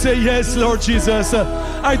where you say, yes, Lord Jesus,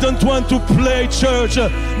 I don't want to play church,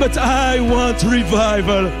 but I want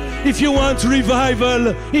revival. If you want revival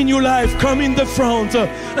in your life, come in the front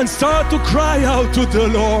and start to cry out to the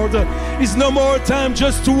Lord. It's no more time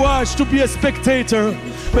just to watch, to be a spectator,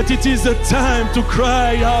 but it is a time to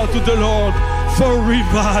cry out to the Lord for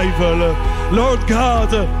revival. Lord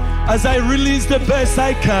God, as I release the best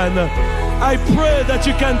I can, I pray that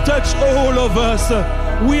you can touch all of us.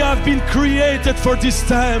 We have been created for this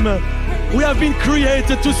time. We have been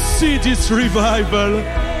created to see this revival.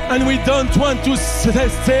 And we don't want to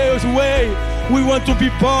stay away. We want to be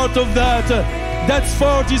part of that. That's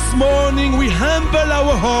for this morning we humble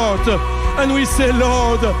our heart and we say,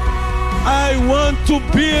 Lord, I want to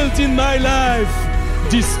build in my life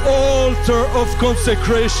this altar of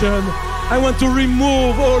consecration. I want to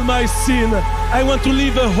remove all my sin. I want to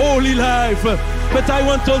live a holy life. But I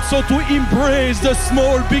want also to embrace the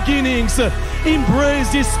small beginnings.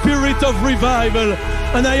 Embrace this spirit of revival.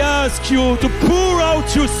 And I ask you to pour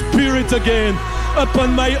out your spirit again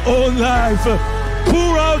upon my own life.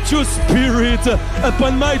 Pour out your spirit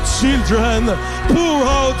upon my children. Pour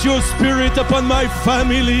out your spirit upon my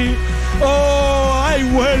family. Oh, I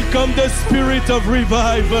welcome the spirit of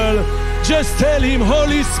revival. Just tell him,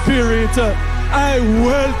 Holy Spirit, I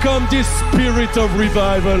welcome this spirit of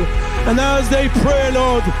revival. And as they pray,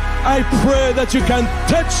 Lord, I pray that you can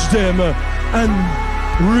touch them and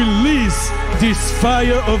release this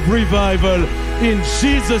fire of revival in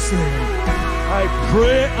Jesus' name. I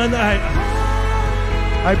pray and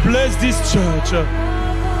I bless this church.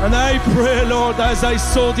 And I pray, Lord, as I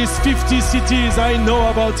saw these 50 cities, I know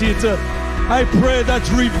about it. I pray that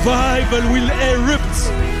revival will erupt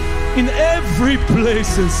in every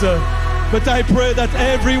place. But I pray that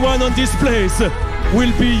everyone on this place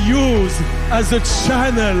will be used as a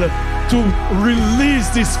channel to release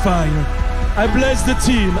this fire. I bless the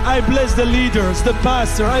team, I bless the leaders, the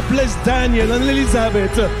pastor, I bless Daniel and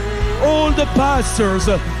Elizabeth, all the pastors,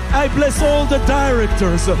 I bless all the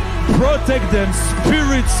directors. Protect them,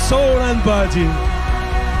 spirit, soul and body.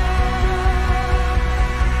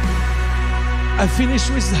 I finish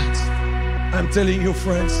with that. I'm telling you,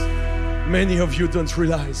 friends, many of you don't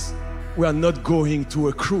realize we are not going to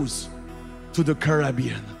a cruise to the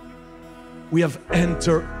Caribbean. We have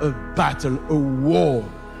entered a battle, a war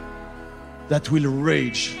that will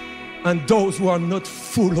rage. And those who are not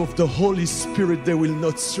full of the Holy Spirit, they will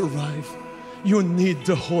not survive. You need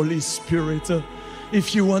the Holy Spirit.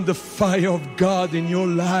 If you want the fire of God in your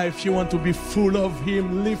life, you want to be full of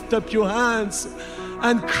Him, lift up your hands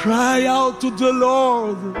and cry out to the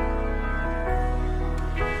Lord.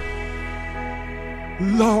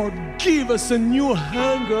 Lord, give us a new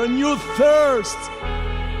hunger, a new thirst.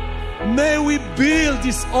 May we build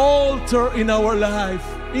this altar in our life,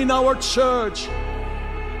 in our church,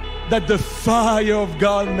 that the fire of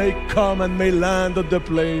God may come and may land at the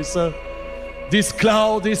place. This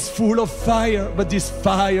cloud is full of fire, but this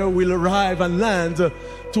fire will arrive and land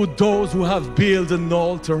to those who have built an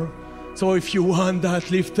altar. So if you want that,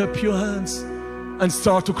 lift up your hands and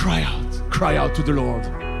start to cry out. Cry out to the Lord.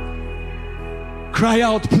 Cry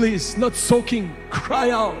out, please, not soaking.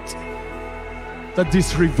 Cry out that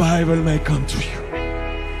this revival may come to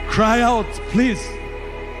you. Cry out, please.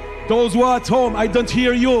 Those who are at home, I don't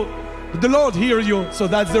hear you. The Lord hears you. So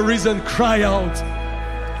that's the reason. Cry out.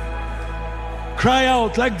 Cry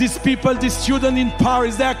out like these people, these students in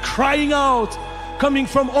Paris. They are crying out, coming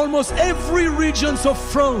from almost every region of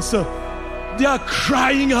France. They are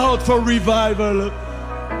crying out for revival.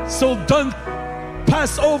 So don't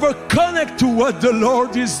pass over, connect to what the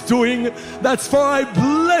Lord is doing. That's for I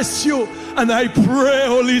bless you and I pray,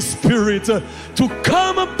 Holy Spirit, to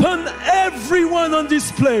come upon everyone on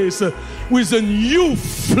this place with a new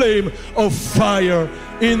flame of fire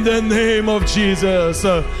in the name of Jesus.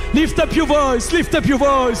 Lift up your voice, lift up your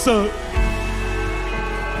voice.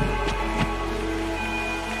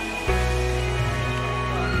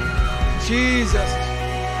 Jesus.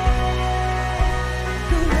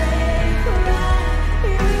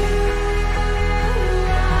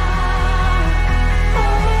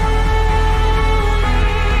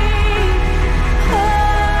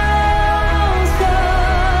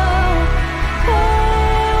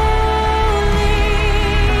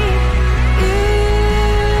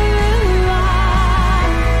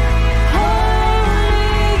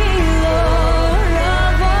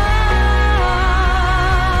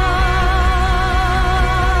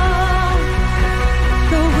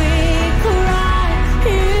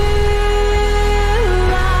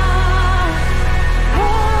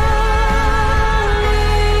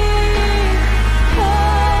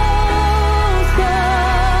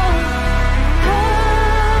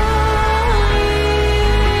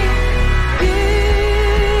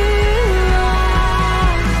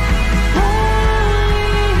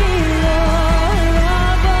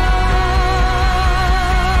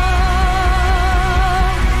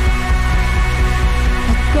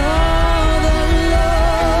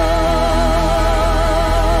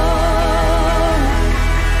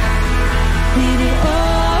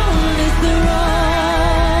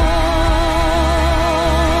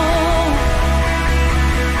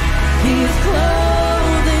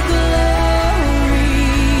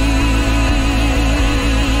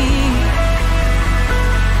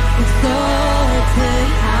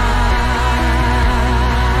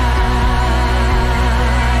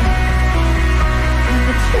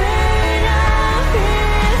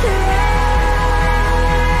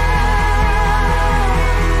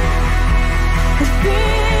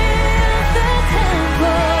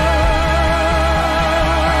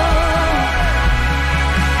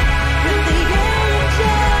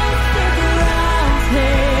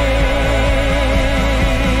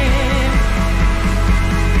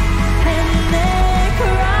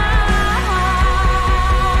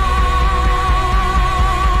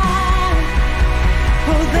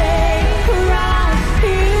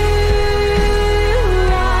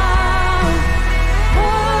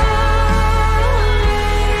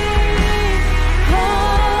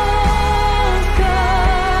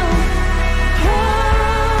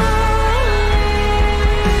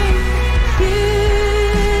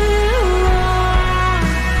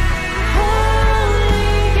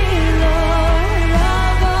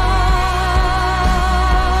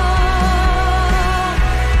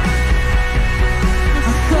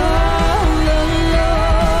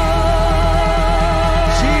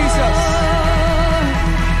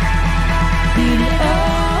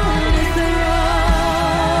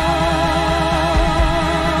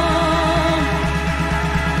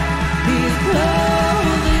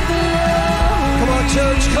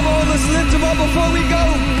 Before we go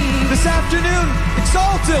this afternoon,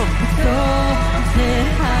 exalt him.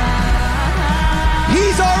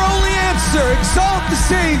 He's our only answer. Exalt the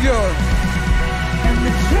Savior. And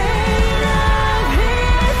the train of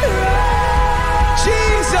his robe.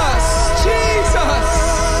 Jesus, Jesus.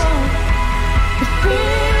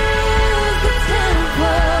 Fill the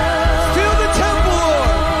temple. Fill the temple,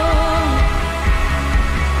 Lord.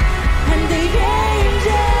 And the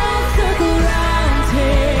angels circle round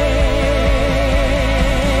him.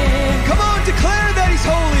 Declare that he's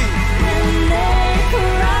holy. And they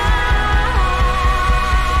cry.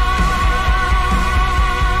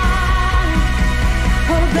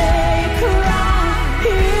 Oh, they cry. You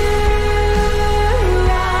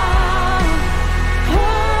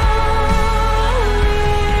are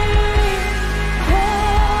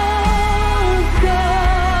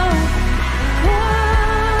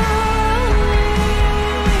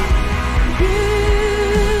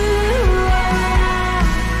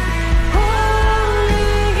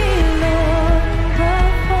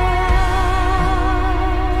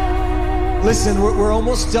Listen, we're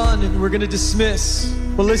almost done and we're going to dismiss.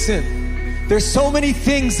 But listen, there's so many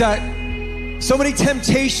things so many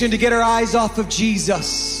temptation to get our eyes off of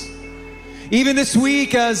Jesus. Even this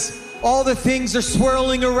week, as all the things are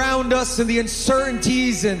swirling around us and the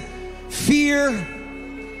uncertainties and fear.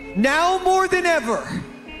 Now more than ever,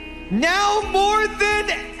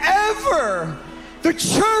 the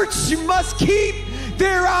church must keep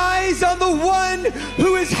their eyes on the one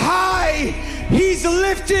who is high. He's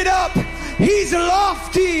lifted up, he's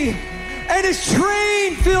lofty, and his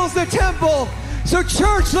train fills the temple. So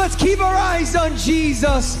church, let's keep our eyes on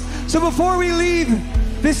Jesus. So before we leave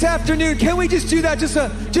this afternoon, can we just do that just a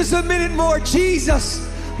minute more? Jesus,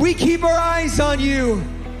 we keep our eyes on you.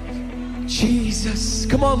 Jesus,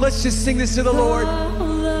 come on, let's just sing this to the Lord.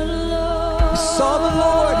 We saw the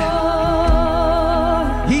Lord.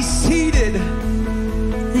 He's seated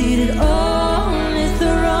on his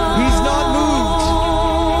throne. He's not moved.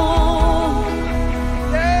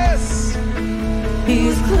 Yes.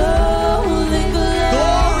 He's clothed in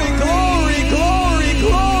glory, glory, glory,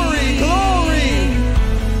 glory, glory.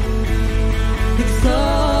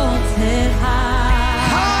 Exalted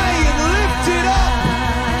high and lifted up.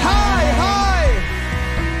 High, high.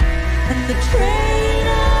 And the train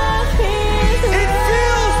of his it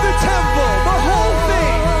fills the temple. The whole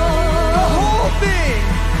thing. The whole thing.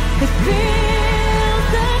 It fills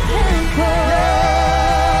the temple.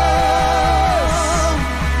 Yes.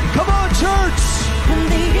 Come on, church. And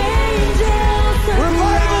the angels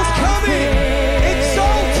revival's coming.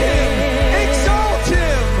 Exalt him. Exalt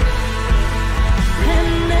him.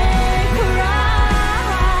 And they cry.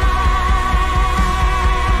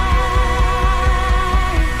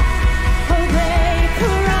 Oh, they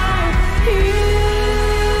cry.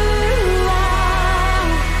 You are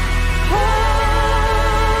holy.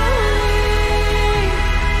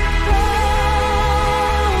 Oh,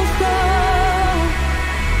 so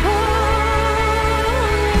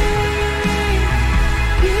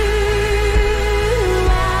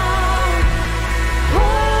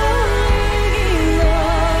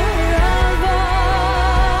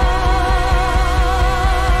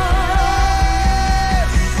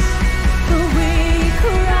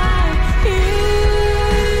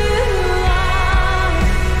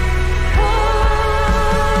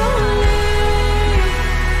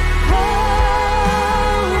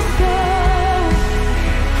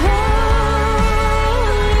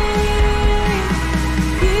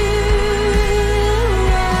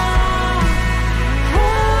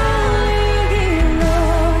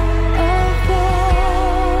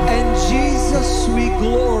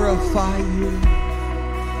glorify you.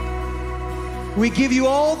 We give you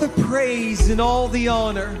all the praise and all the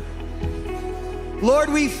honor. Lord,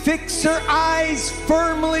 we fix our eyes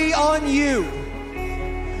firmly on you.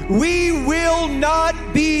 We will not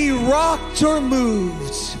be rocked or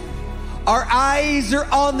moved. Our eyes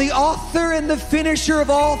are on the author and the finisher of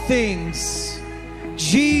all things.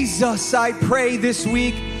 Jesus, I pray this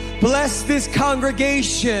week, bless this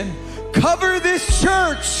congregation. Cover this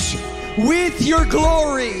church with your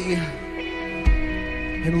glory.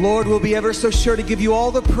 And Lord, we'll be ever so sure to give you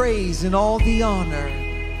all the praise and all the honor.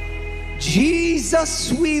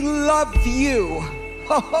 Jesus, we love you.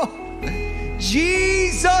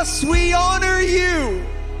 Jesus, we honor you.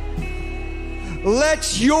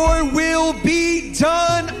 Let your will be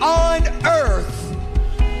done on earth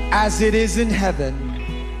as it is in heaven.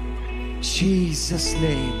 In Jesus'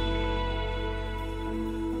 name.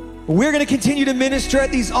 We're going to continue to minister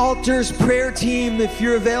at these altars. Prayer team, if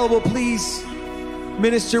you're available, please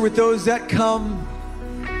minister with those that come.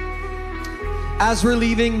 As we're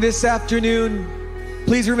leaving this afternoon,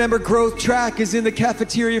 please remember Growth Track is in the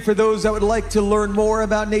cafeteria for those that would like to learn more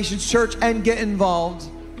about Nations Church and get involved.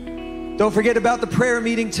 Don't forget about the prayer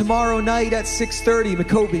meeting tomorrow night at 6:30,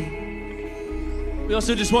 McCoby. We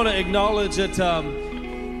also just want to acknowledge that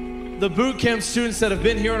the boot camp students that have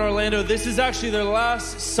been here in Orlando, this is actually their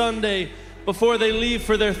last Sunday before they leave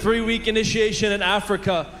for their 3-week initiation in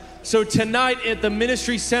Africa. So tonight at the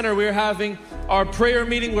Ministry Center, we're having our prayer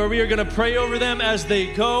meeting where we are going to pray over them as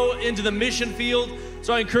they go into the mission field.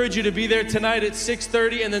 So I encourage you to be there tonight at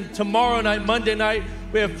 6:30, and then tomorrow night, Monday night,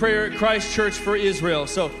 we have prayer at Christ Church for Israel.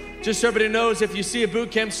 So just so everybody knows, if you see a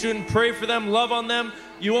boot camp student, pray for them, love on them.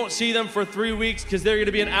 You won't see them for 3 weeks because they're going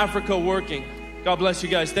to be in Africa working. God bless you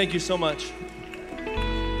guys. Thank you so much.